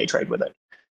 You want to day trade with it.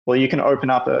 Well, you can open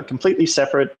up a completely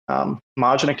separate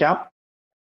margin account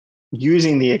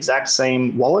using the exact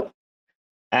same wallet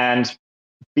and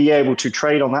be able to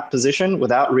trade on that position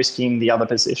without risking the other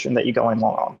position that you're going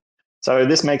long on. So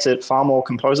this makes it far more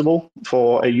composable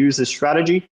for a user's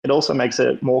strategy. It also makes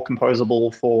it more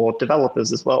composable for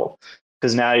developers as well,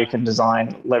 because now you can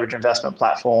design leverage investment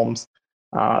platforms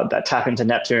that tap into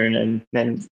Neptune, and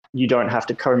then you don't have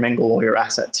to commingle all your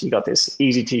assets. You got this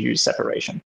easy to use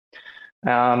separation.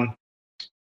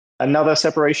 Another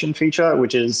separation feature,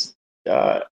 which is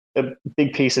a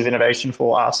big piece of innovation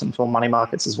for us and for money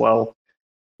markets as well,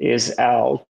 is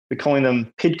we're calling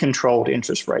them PID-controlled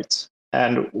interest rates.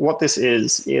 And what this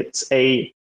is, it's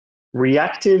a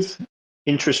reactive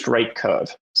interest rate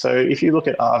curve. So if you look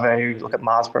at Aave, you look at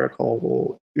Mars Protocol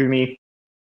or Umi,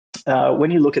 when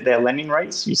you look at their lending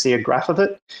rates, you see a graph of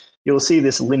it, you'll see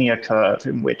this linear curve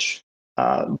in which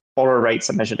borrow rates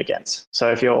are measured against.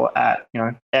 So if you're at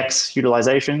X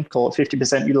utilization, call it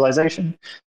 50% utilization,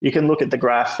 you can look at the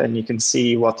graph and you can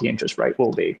see what the interest rate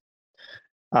will be.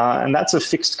 And that's a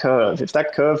fixed curve. If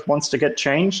that curve wants to get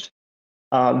changed,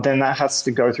 then that has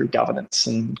to go through governance,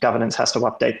 and governance has to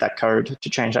update that code to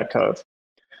change that curve.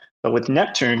 But with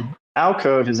Neptune, our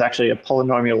curve is actually a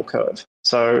polynomial curve.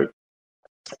 So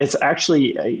It's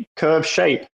actually a curved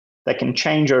shape that can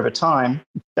change over time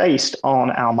based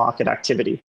on our market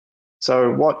activity.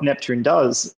 So what Neptune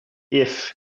does,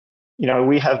 if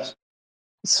we have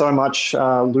so much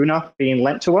Luna being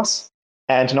lent to us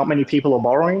and not many people are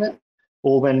borrowing it,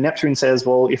 well, then Neptune says,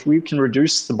 well, if we can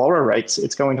reduce the borrow rates,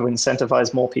 it's going to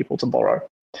incentivize more people to borrow.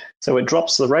 So it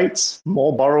drops the rates,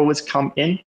 more borrowers come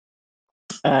in,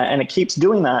 and it keeps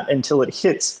doing that until it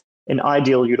hits an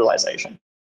ideal utilization.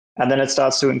 And then it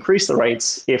starts to increase the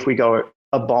rates if we go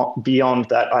beyond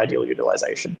that ideal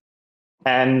utilization.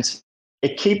 And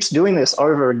it keeps doing this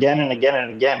over again and again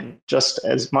and again, just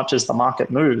as much as the market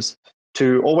moves,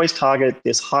 to always target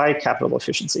this high capital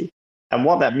efficiency. And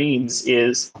what that means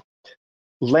is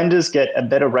lenders get a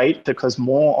better rate because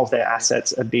more of their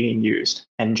assets are being used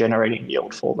and generating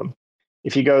yield for them.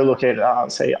 If you go look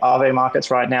at, say, Aave markets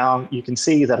right now, you can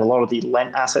see that a lot of the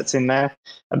lent assets in there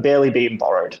are barely being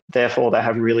borrowed. Therefore, they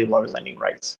have really low lending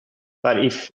rates. But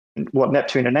if what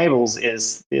Neptune enables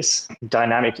is this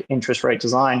dynamic interest rate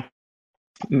design,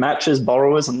 matches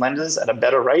borrowers and lenders at a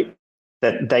better rate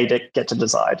that they get to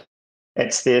decide.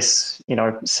 It's this,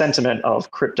 sentiment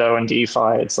of crypto and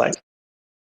DeFi. It's like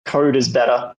code is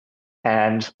better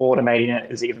and automating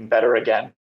it is even better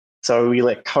again. So we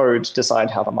let code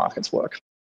decide how the markets work.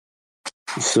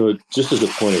 So just as a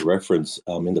point of reference,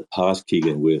 in the past,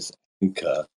 Keegan, with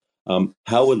Anchor,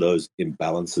 how were those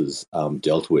imbalances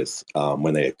dealt with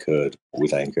when they occurred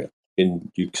with Anchor?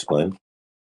 Can you explain?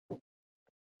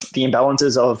 The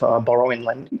imbalances of borrowing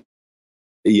lending?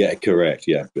 Yeah, correct.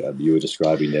 Yeah, you were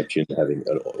describing Neptune having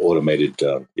an automated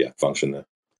function there.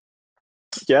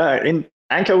 Yeah,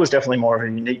 Anchor was definitely more of a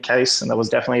unique case, and there was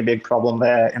definitely a big problem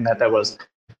there in that there was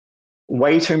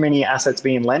way too many assets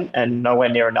being lent and nowhere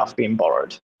near enough being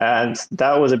borrowed. And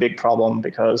that was a big problem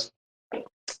because,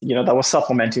 they were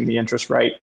supplementing the interest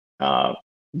rate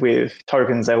with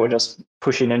tokens that were just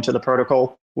pushing into the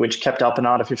protocol, which kept up an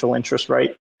artificial interest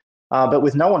rate. But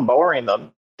with no one borrowing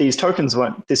them, these tokens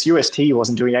this UST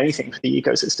wasn't doing anything for the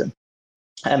ecosystem.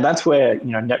 And that's where,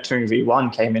 Neptune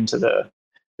V1 came into the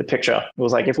picture. It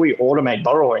was like, if we automate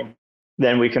borrowing,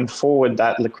 then we can forward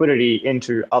that liquidity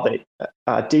into other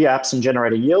dApps and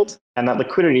generate a yield. And that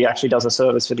liquidity actually does a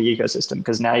service for the ecosystem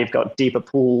because now you've got deeper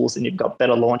pools and you've got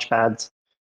better launch pads.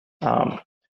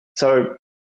 So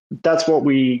that's what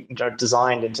we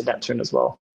designed into Neptune as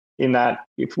well, in that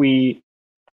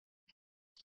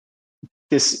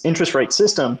this interest rate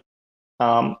system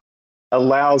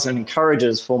allows and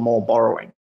encourages for more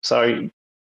borrowing. So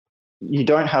you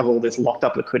don't have all this locked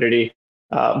up liquidity.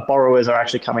 Borrowers are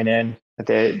actually coming in.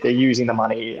 They're using the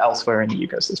money elsewhere in the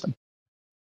ecosystem.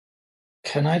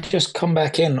 Can I just come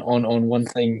back in on one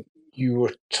thing you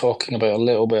were talking about a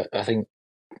little bit? I think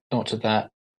not to that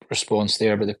response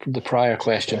there, but the prior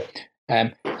question.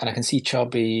 And I can see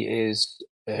Chubby is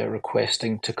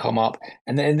requesting to come up.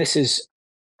 And then this is,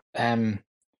 I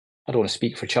don't want to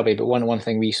speak for Chubby, but one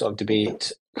thing we sort of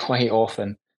debate quite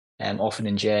often, often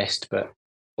in jest, but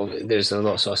there's a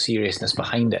lot of sort of seriousness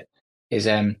behind it, is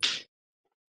a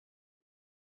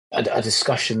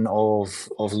discussion of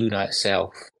Luna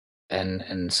itself.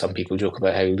 And some people joke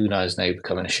about how Luna is now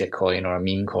becoming a shit coin or a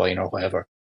meme coin or whatever.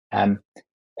 And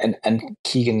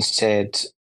Keegan said,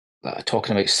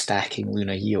 talking about stacking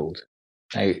Luna yield.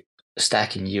 Now,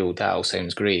 stacking yield, that all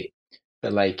sounds great.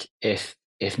 But like, if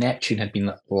Neptune had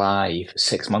been live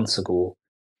 6 months ago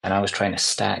and I was trying to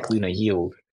stack Luna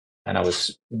yield and I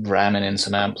was ramming in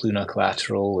some AMP Luna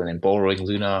collateral and then borrowing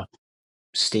Luna,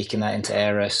 staking that into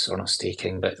Eris, or not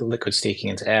staking, but liquid staking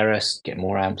into Eris, get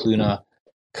more AMP Luna,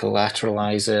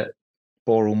 collateralize it,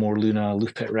 borrow more Luna,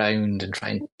 loop it round and try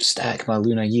and stack my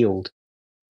Luna yield.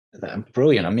 I'm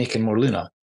brilliant, I'm making more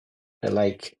Luna. But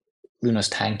like, Luna's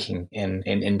tanking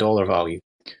in dollar value.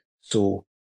 So,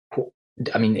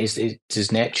 I mean,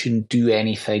 does Neptune do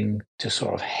anything to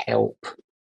sort of help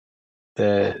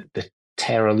the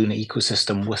Terra Luna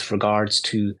ecosystem with regards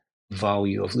to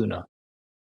value of Luna?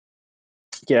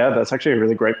 Yeah, that's actually a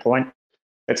really great point.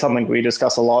 It's something we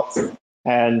discuss a lot.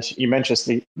 And you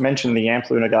mentioned the AMP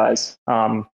Luna guys.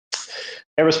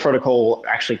 Eris Protocol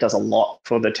actually does a lot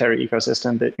for the Terra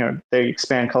ecosystem. That they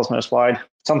expand Cosmos wide.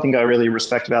 Something I really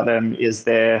respect about them is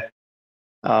their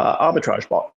arbitrage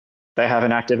bot. They have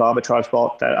an active arbitrage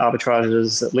bot that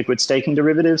arbitrages liquid staking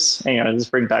derivatives. And, this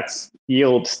brings back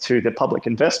yield to the public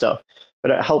investor,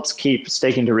 but it helps keep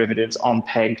staking derivatives on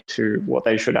peg to what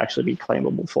they should actually be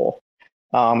claimable for.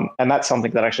 And that's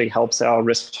something that actually helps our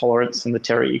risk tolerance in the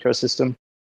Terra ecosystem.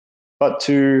 But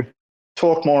to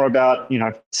talk more about,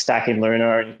 stacking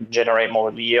Luna and generate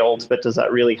more yield, but does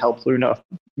that really help Luna?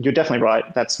 You're definitely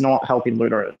right. That's not helping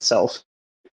Luna itself.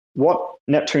 what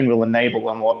Neptune will enable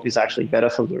and what is actually better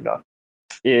for Luna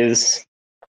is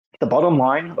the bottom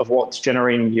line of what's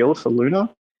generating yield for Luna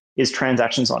is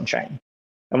transactions on chain.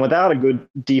 And without a good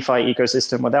DeFi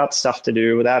ecosystem, without stuff to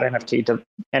do, without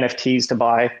NFTs to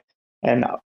buy and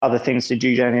other things to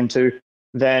GGen into,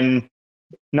 then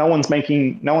no one's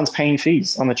paying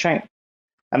fees on the chain.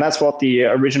 And that's what the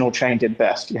original chain did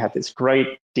best. You had this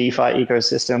great DeFi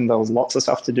ecosystem. There was lots of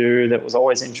stuff to do. That was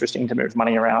always interesting to move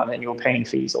money around, and you were paying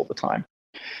fees all the time.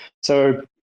 So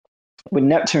with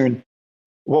Neptune,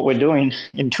 what we're doing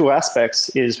in two aspects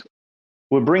is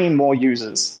we're bringing more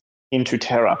users into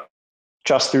Terra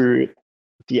just through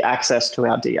the access to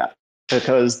our DApp,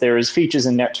 because there is features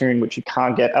in Neptune which you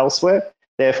can't get elsewhere.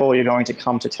 Therefore, you're going to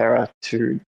come to Terra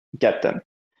to get them.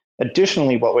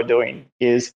 Additionally, what we're doing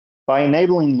is by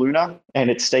enabling Luna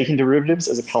and its staking derivatives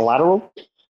as a collateral,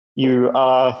 you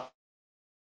are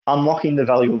unlocking the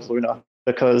value of Luna,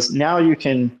 because now you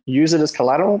can use it as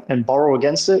collateral and borrow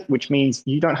against it, which means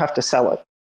you don't have to sell it.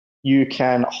 You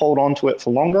can hold on to it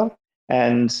for longer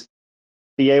and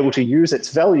be able to use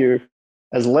its value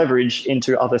as leverage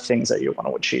into other things that you want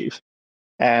to achieve.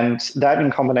 And that,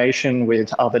 in combination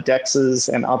with other DEXs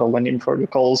and other lending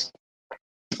protocols,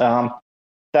 that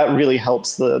really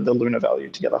helps the Luna value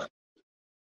together.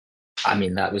 I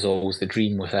mean, that was always the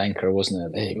dream with Anchor,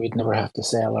 wasn't it? We'd never have to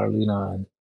sell our Luna, and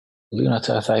Luna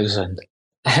to 1,000.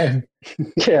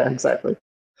 Yeah, exactly.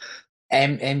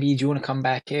 MB, do you want to come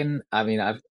back in? I mean,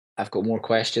 I've got more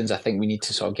questions. I think we need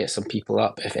to sort of get some people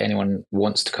up. If anyone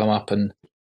wants to come up and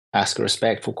ask a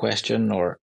respectful question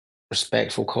or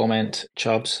respectful comment,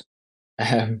 Chubbs.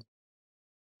 MB,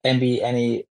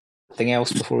 anything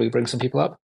else before we bring some people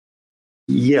up?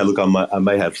 Yeah, look, I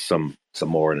may have some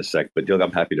more in a sec, but look,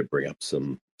 I'm happy to bring up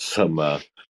some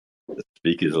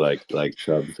speakers like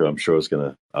Chubb, who I'm sure is going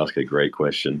to ask a great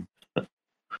question.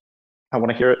 I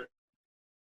want to hear it.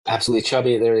 Absolutely,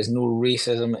 Chubby. There is no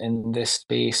racism in this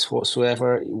space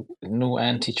whatsoever. No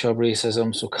anti-Chubb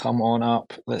racism. So come on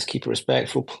up. Let's keep it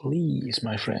respectful, please,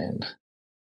 my friend.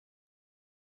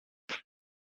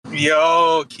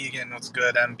 Yo, Keegan, what's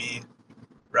good? MB,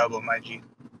 Rebel, my G.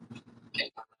 How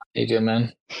you doing,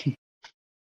 man?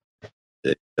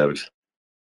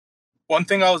 One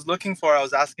thing I was looking for, I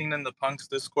was asking in the Punks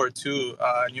Discord too.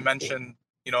 You mentioned,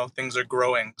 things are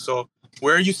growing. So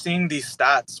where are you seeing these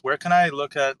stats? Where can I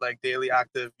look at like daily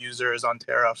active users on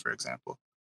Terra, for example?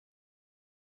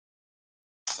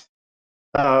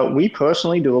 We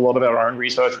personally do a lot of our own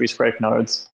research. We scrape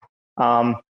nodes.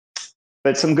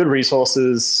 But some good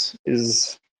resources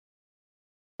is,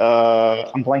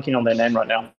 I'm blanking on their name right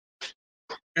now.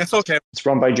 It's okay. It's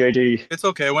run by JD. It's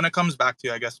okay. When it comes back to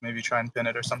you, I guess maybe try and pin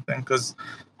it or something, because,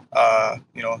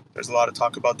 there's a lot of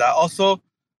talk about that. Also,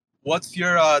 what's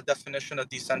your definition of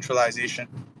decentralization?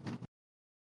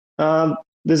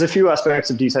 There's a few aspects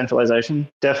of decentralization,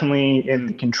 definitely in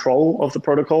the control of the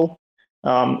protocol.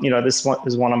 This one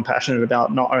is one I'm passionate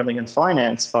about, not only in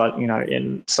finance, but,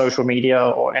 in social media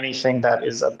or anything that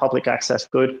is a public access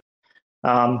good.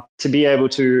 To be able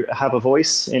to have a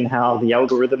voice in how the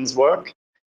algorithms work,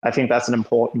 I think that's an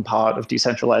important part of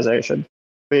decentralization,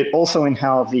 but also in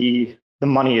how the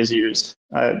money is used.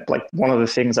 Like one of the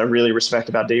things I really respect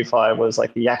about DeFi was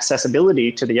like the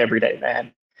accessibility to the everyday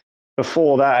man.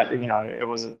 Before that, it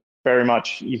was very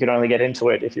much, you could only get into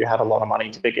it if you had a lot of money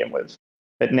to begin with.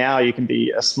 But now you can be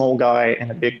a small guy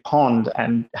in a big pond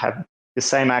and have the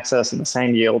same access and the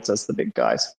same yields as the big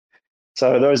guys.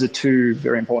 So those are two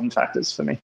very important factors for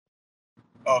me.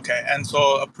 Okay, and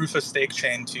so a proof of stake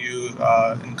chain to you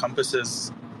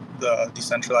encompasses the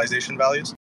decentralization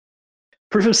values?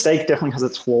 Proof of stake definitely has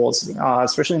its flaws,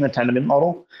 especially in the Tendermint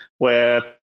model, where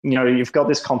you've got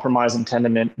this compromise in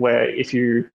Tendermint where if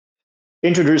you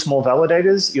introduce more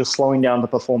validators, you're slowing down the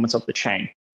performance of the chain.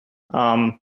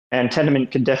 And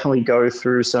Tendermint can definitely go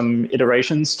through some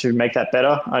iterations to make that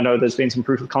better. I know there's been some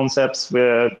proof of concepts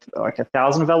with like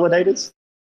 1,000 validators.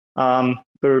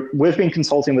 But we've been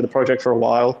consulting with the project for a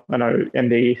while. I know,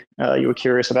 MB, you were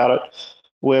curious about it.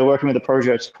 We're working with a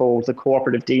project called the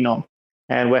Cooperative Denom,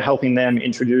 and we're helping them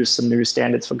introduce some new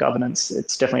standards for governance.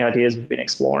 It's definitely ideas we've been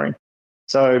exploring.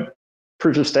 So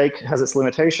proof of stake has its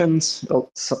limitations. A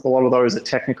lot of those are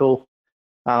technical.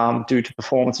 Due to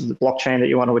performance of the blockchain that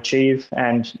you want to achieve.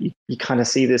 And you kind of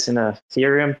see this in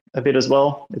Ethereum a bit as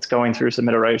well. It's going through some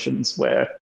iterations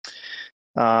where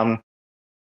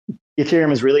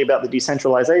Ethereum is really about the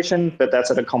decentralization, but that's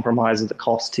at a compromise of the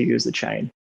cost to use the chain.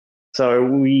 So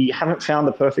we haven't found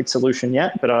the perfect solution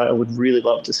yet, but I would really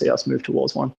love to see us move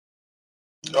towards one.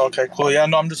 Okay, cool. Yeah,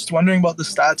 no, I'm just wondering about the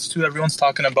stats too. Everyone's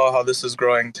talking about how this is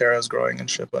growing, Terra is growing and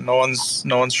shit, but no one's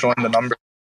showing the number.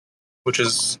 which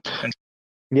is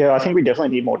Yeah, I think we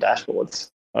definitely need more dashboards.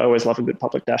 I always love a good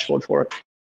public dashboard for it.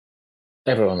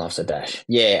 Everyone loves a dash.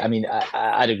 Yeah, I mean,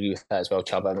 I'd agree with that as well,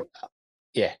 Chubb.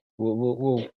 Yeah,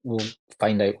 we'll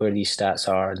find out where these stats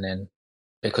are, and then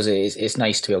because it's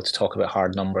nice to be able to talk about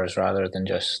hard numbers rather than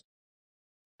just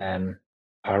our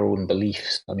own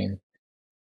beliefs. I mean,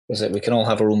 is it we can all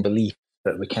have our own beliefs,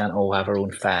 but we can't all have our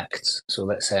own facts. So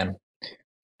let's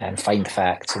find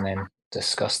facts and then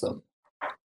discuss them.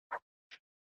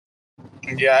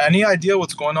 Yeah, any idea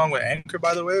what's going on with Anchor,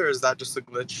 by the way, or is that just a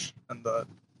glitch and the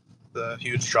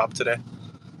huge drop today?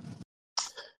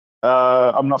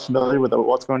 I'm not familiar with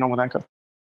what's going on with Anchor.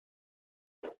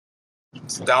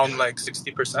 It's down like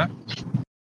 60%.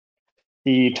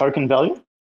 The token value?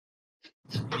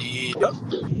 Yep.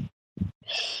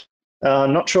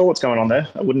 Not sure what's going on there.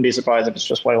 I wouldn't be surprised if it's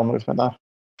just whale movement there.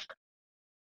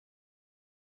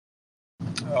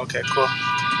 Okay, cool.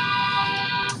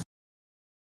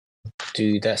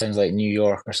 Dude, that sounds like New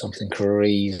York or something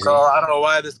crazy. So I don't know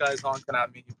why this guy's honking at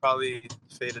me. He probably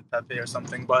faded Pepe or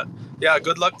something. But yeah,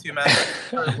 good luck to you, man.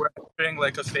 We're entering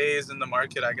like a phase in the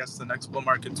market. I guess the next bull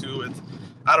market too. With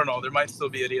I don't know. There might still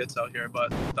be idiots out here,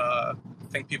 but I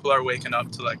think people are waking up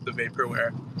to like the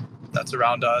vaporware that's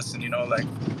around us, and like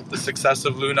the success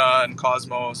of Luna and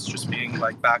Cosmos just being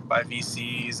like backed by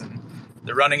VCs, and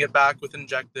they're running it back with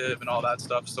injective and all that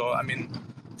stuff. So I mean,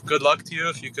 good luck to you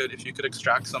if you could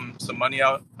extract some money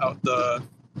out the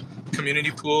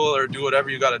community pool or do whatever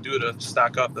you got to do to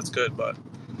stack up. That's good. But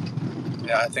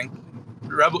yeah, I think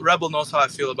Rebel knows how I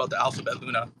feel about the Alphabet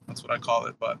Luna. That's what I call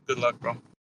it. But good luck, bro.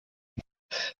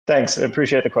 Thanks. I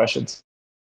appreciate the questions.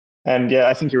 And yeah,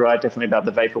 I think you're right, definitely about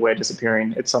the vaporware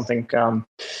disappearing. It's something,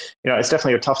 it's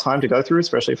definitely a tough time to go through,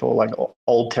 especially for like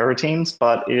old Terra teams,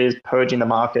 but it is purging the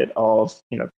market of,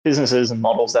 businesses and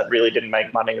models that really didn't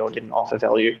make money or didn't offer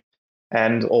value.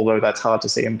 And although that's hard to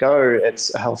see them go,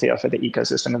 it's healthier for the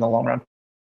ecosystem in the long run.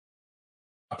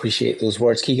 Appreciate those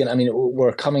words, Keegan. I mean,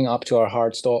 we're coming up to our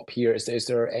hard stop here. Is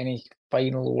there any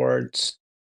final words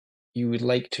you would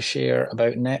like to share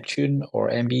about Neptune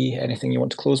or MB? Anything you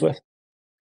want to close with?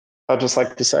 I'd just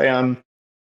like to say,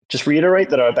 just reiterate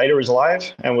that our beta is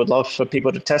live and would love for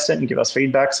people to test it and give us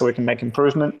feedback so we can make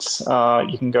improvements.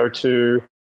 You can go to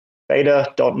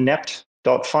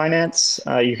beta.nept.finance.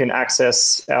 You can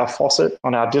access our faucet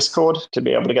on our Discord to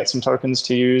be able to get some tokens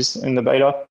to use in the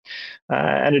beta.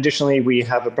 And additionally, we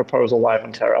have a proposal live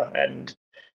on Terra, and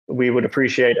we would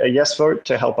appreciate a yes vote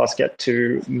to help us get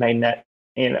to mainnet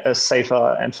in a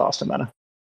safer and faster manner.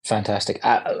 Fantastic.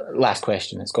 Last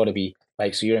question. It's got to be,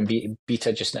 so you're in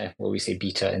beta just now. Well, we say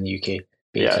beta in the UK.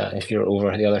 Beta, if you're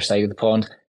over the other side of the pond.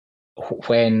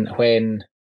 When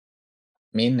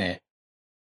mainnet?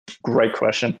 Great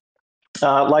question.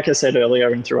 Like I said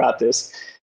earlier and throughout this,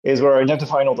 is we're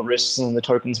identifying all the risks and the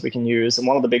tokens we can use. And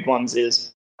one of the big ones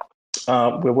is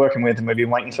we're working with, and we've been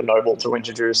waiting for Noble to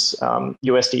introduce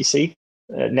USDC,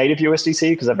 native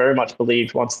USDC, because I very much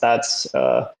believe once that's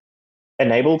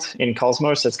enabled in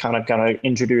Cosmos, it's kind of going to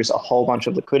introduce a whole bunch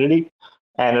of liquidity,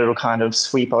 and it'll kind of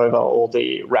sweep over all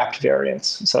the wrapped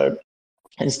variants. So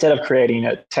instead of creating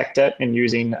a tech debt and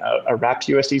using a wrapped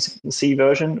USDC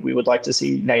version, we would like to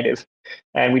see native,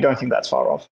 and we don't think that's far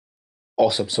off.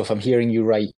 Awesome. So if I'm hearing you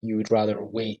right, you would rather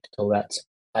wait till that's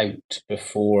out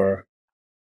before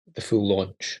the full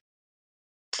launch?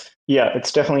 Yeah,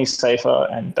 it's definitely safer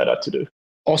and better to do.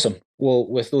 Awesome. Well,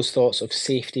 with those thoughts of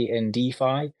safety in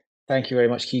DeFi, thank you very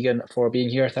much, Keegan, for being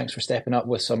here. Thanks for stepping up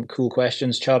with some cool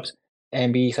questions. Chubbs,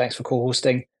 MB, thanks for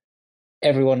co-hosting.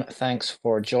 Everyone, thanks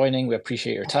for joining. We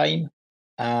appreciate your time,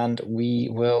 and we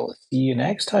will see you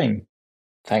next time.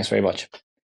 Thanks very much.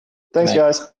 Thanks,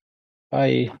 guys.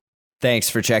 Bye. Thanks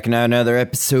for checking out another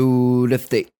episode of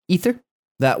The Ether.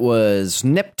 That was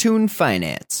Neptune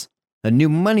Finance, a new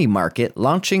money market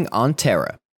launching on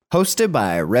Terra, hosted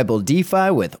by Rebel DeFi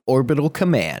with Orbital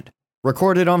Command.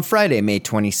 Recorded on Friday, May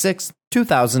 26,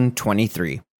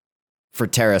 2023. For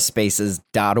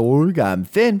TerraSpaces.org, I'm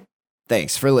Finn.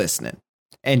 Thanks for listening.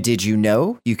 And did you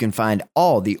know you can find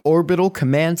all the Orbital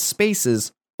Command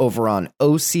spaces over on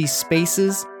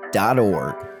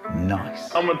OCSpaces.org?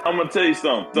 Nice. I'm gonna tell you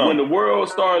something. When the world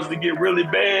starts to get really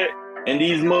bad and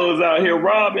these mugs out here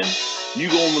robbing, you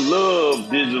gonna love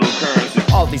digital currency.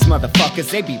 All these motherfuckers,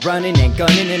 they be running and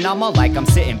gunning, and I'm all like, I'm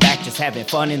sitting back just having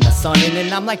fun in the sun, and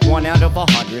then I'm like 1 out of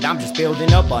 100. I'm just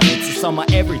building abundance. The sum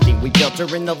of everything we built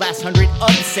are in the last 100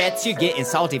 upsets. You're getting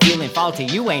salty, feeling faulty.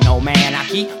 You ain't no man. I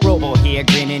keep Robo here,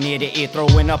 grinning ear to ear,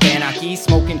 throwing up anarchy,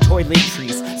 smoking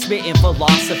toiletries. spitting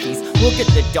philosophies. Look at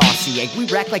the dossier, we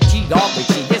rack like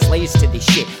geology. There's layers to this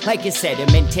shit, like it's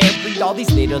sedimentary. All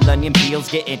these little onion peels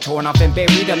getting torn off and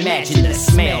buried. Imagine the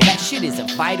smell. That shit is a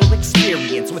vital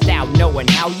experience. Without knowing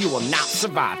how, you will not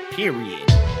survive, period.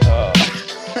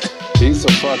 He's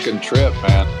a fucking trip,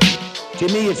 man.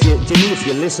 Jimmy, if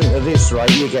you listen to this, right,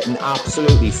 you're getting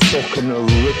absolutely fucking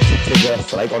ripped to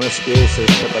death, like on a spaces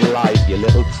fucking live, you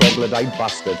little troglodyte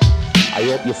bastard. I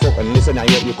hope you fucking listen, I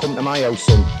hope you come to my house,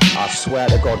 son. I swear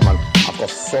to God, man, I've got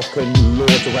fucking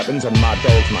loads of weapons and mad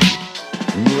dogs, man.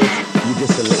 Mate, you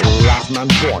just a little rat, man.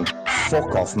 Go on,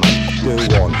 fuck off, man.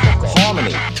 Do one.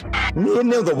 Harmony.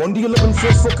 Another one, do you looking for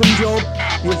a fucking job?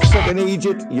 You fucking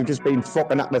idiot, you've just been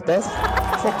fucking at the death.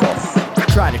 Fuck off.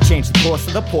 Try to change the course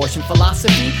of the portion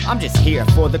philosophy. I'm just here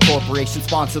for the corporation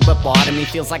sponsored lobotomy.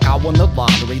 Feels like I won the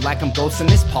lottery, like I'm ghosting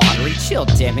this pottery. Chill,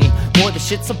 Demi, boy, the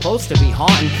shit's supposed to be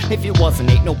haunting. If it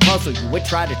wasn't, ain't no puzzle, you would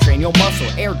try to train your muscle.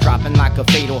 Airdropping like a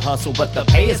fatal hustle, but the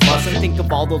pay is bustin'. Think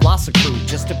of all the loss accrued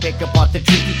just to pick up on the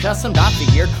tricky custom. I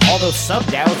figured all those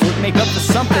sub-downs would make up for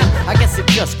something. I guess it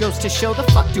just goes to show, the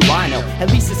fuck do I know?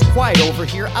 At least it's quiet over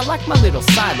here, I like my little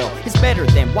silo. It's better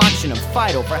than watching them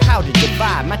fight over how to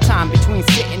divide my time between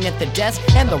sitting at the desk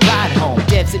and the ride home.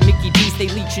 Devs at Mickey D's, they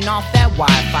leeching off that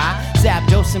Wi-Fi.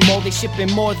 Zapdos and Mo, they shipping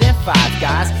more than 5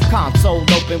 guys. Console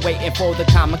open, waiting for the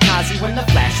kamikaze. When the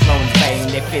flash loans bang,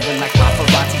 they feeling like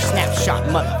paparazzi. Snapshot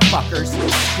motherfuckers.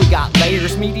 We got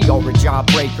layers, meteor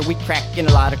jawbreaker. We cracking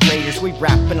a lot of craters. We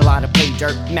rapping a lot of pay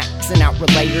dirt, maxing out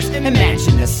relators.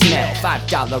 Imagine the smell,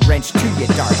 $5 wrench to your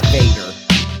Darth Vader.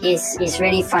 It's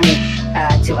really funny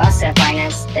to us at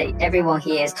finance that everyone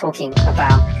here is talking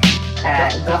about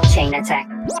blockchain attack.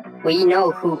 We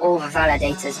know who all the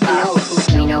validators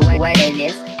are. We know where they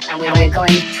live, and we're going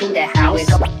to their house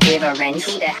with a wrench,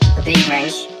 a big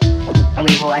wrench, and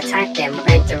we will attack them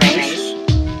with the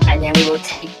wrench, and then we will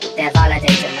take their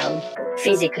validator node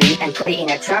physically and put it in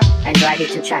a truck and drive it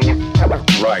to China.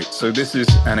 Right, so this is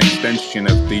an extension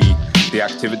of the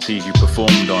activities you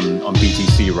performed on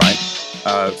BTC, right?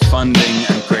 Funding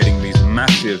and creating these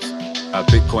massive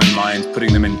Bitcoin mines,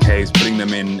 putting them in caves, putting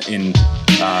them in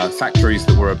factories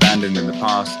that were abandoned in the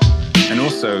past, and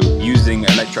also using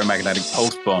electromagnetic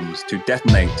pulse bombs to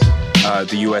detonate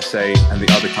the USA and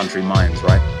the other country mines,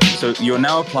 right? So you're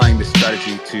now applying this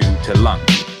strategy to Lung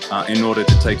in order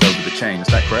to take over the chain, is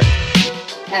that correct?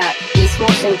 It's more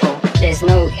simple. There's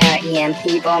no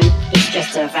EMP bomb. It's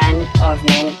just a van of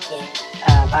men in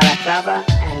balaclava,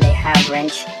 and they have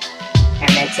wrench, and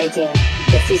they're taking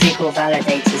the physical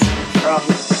validators from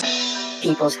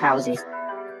people's houses.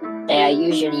 They are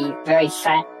usually very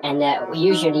fat, and they're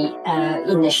usually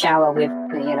in the shower with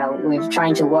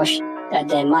trying to wash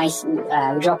their mice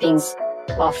droppings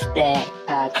off their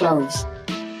clothes.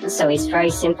 So it's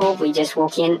very simple. We just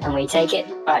walk in and we take it.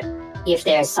 But if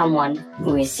there's someone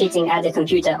who is sitting at the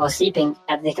computer or sleeping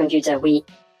at the computer, we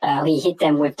hit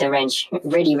them with the wrench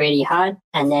really, really hard,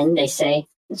 and then they say,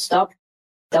 "Stop,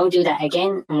 don't do that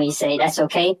again." And we say, "That's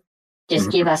okay. Just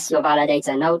give us your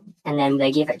validator node," and then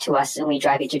they give it to us and we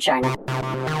drive it to China.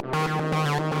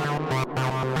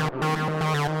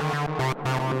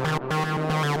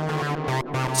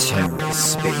 Terra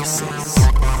Spaces.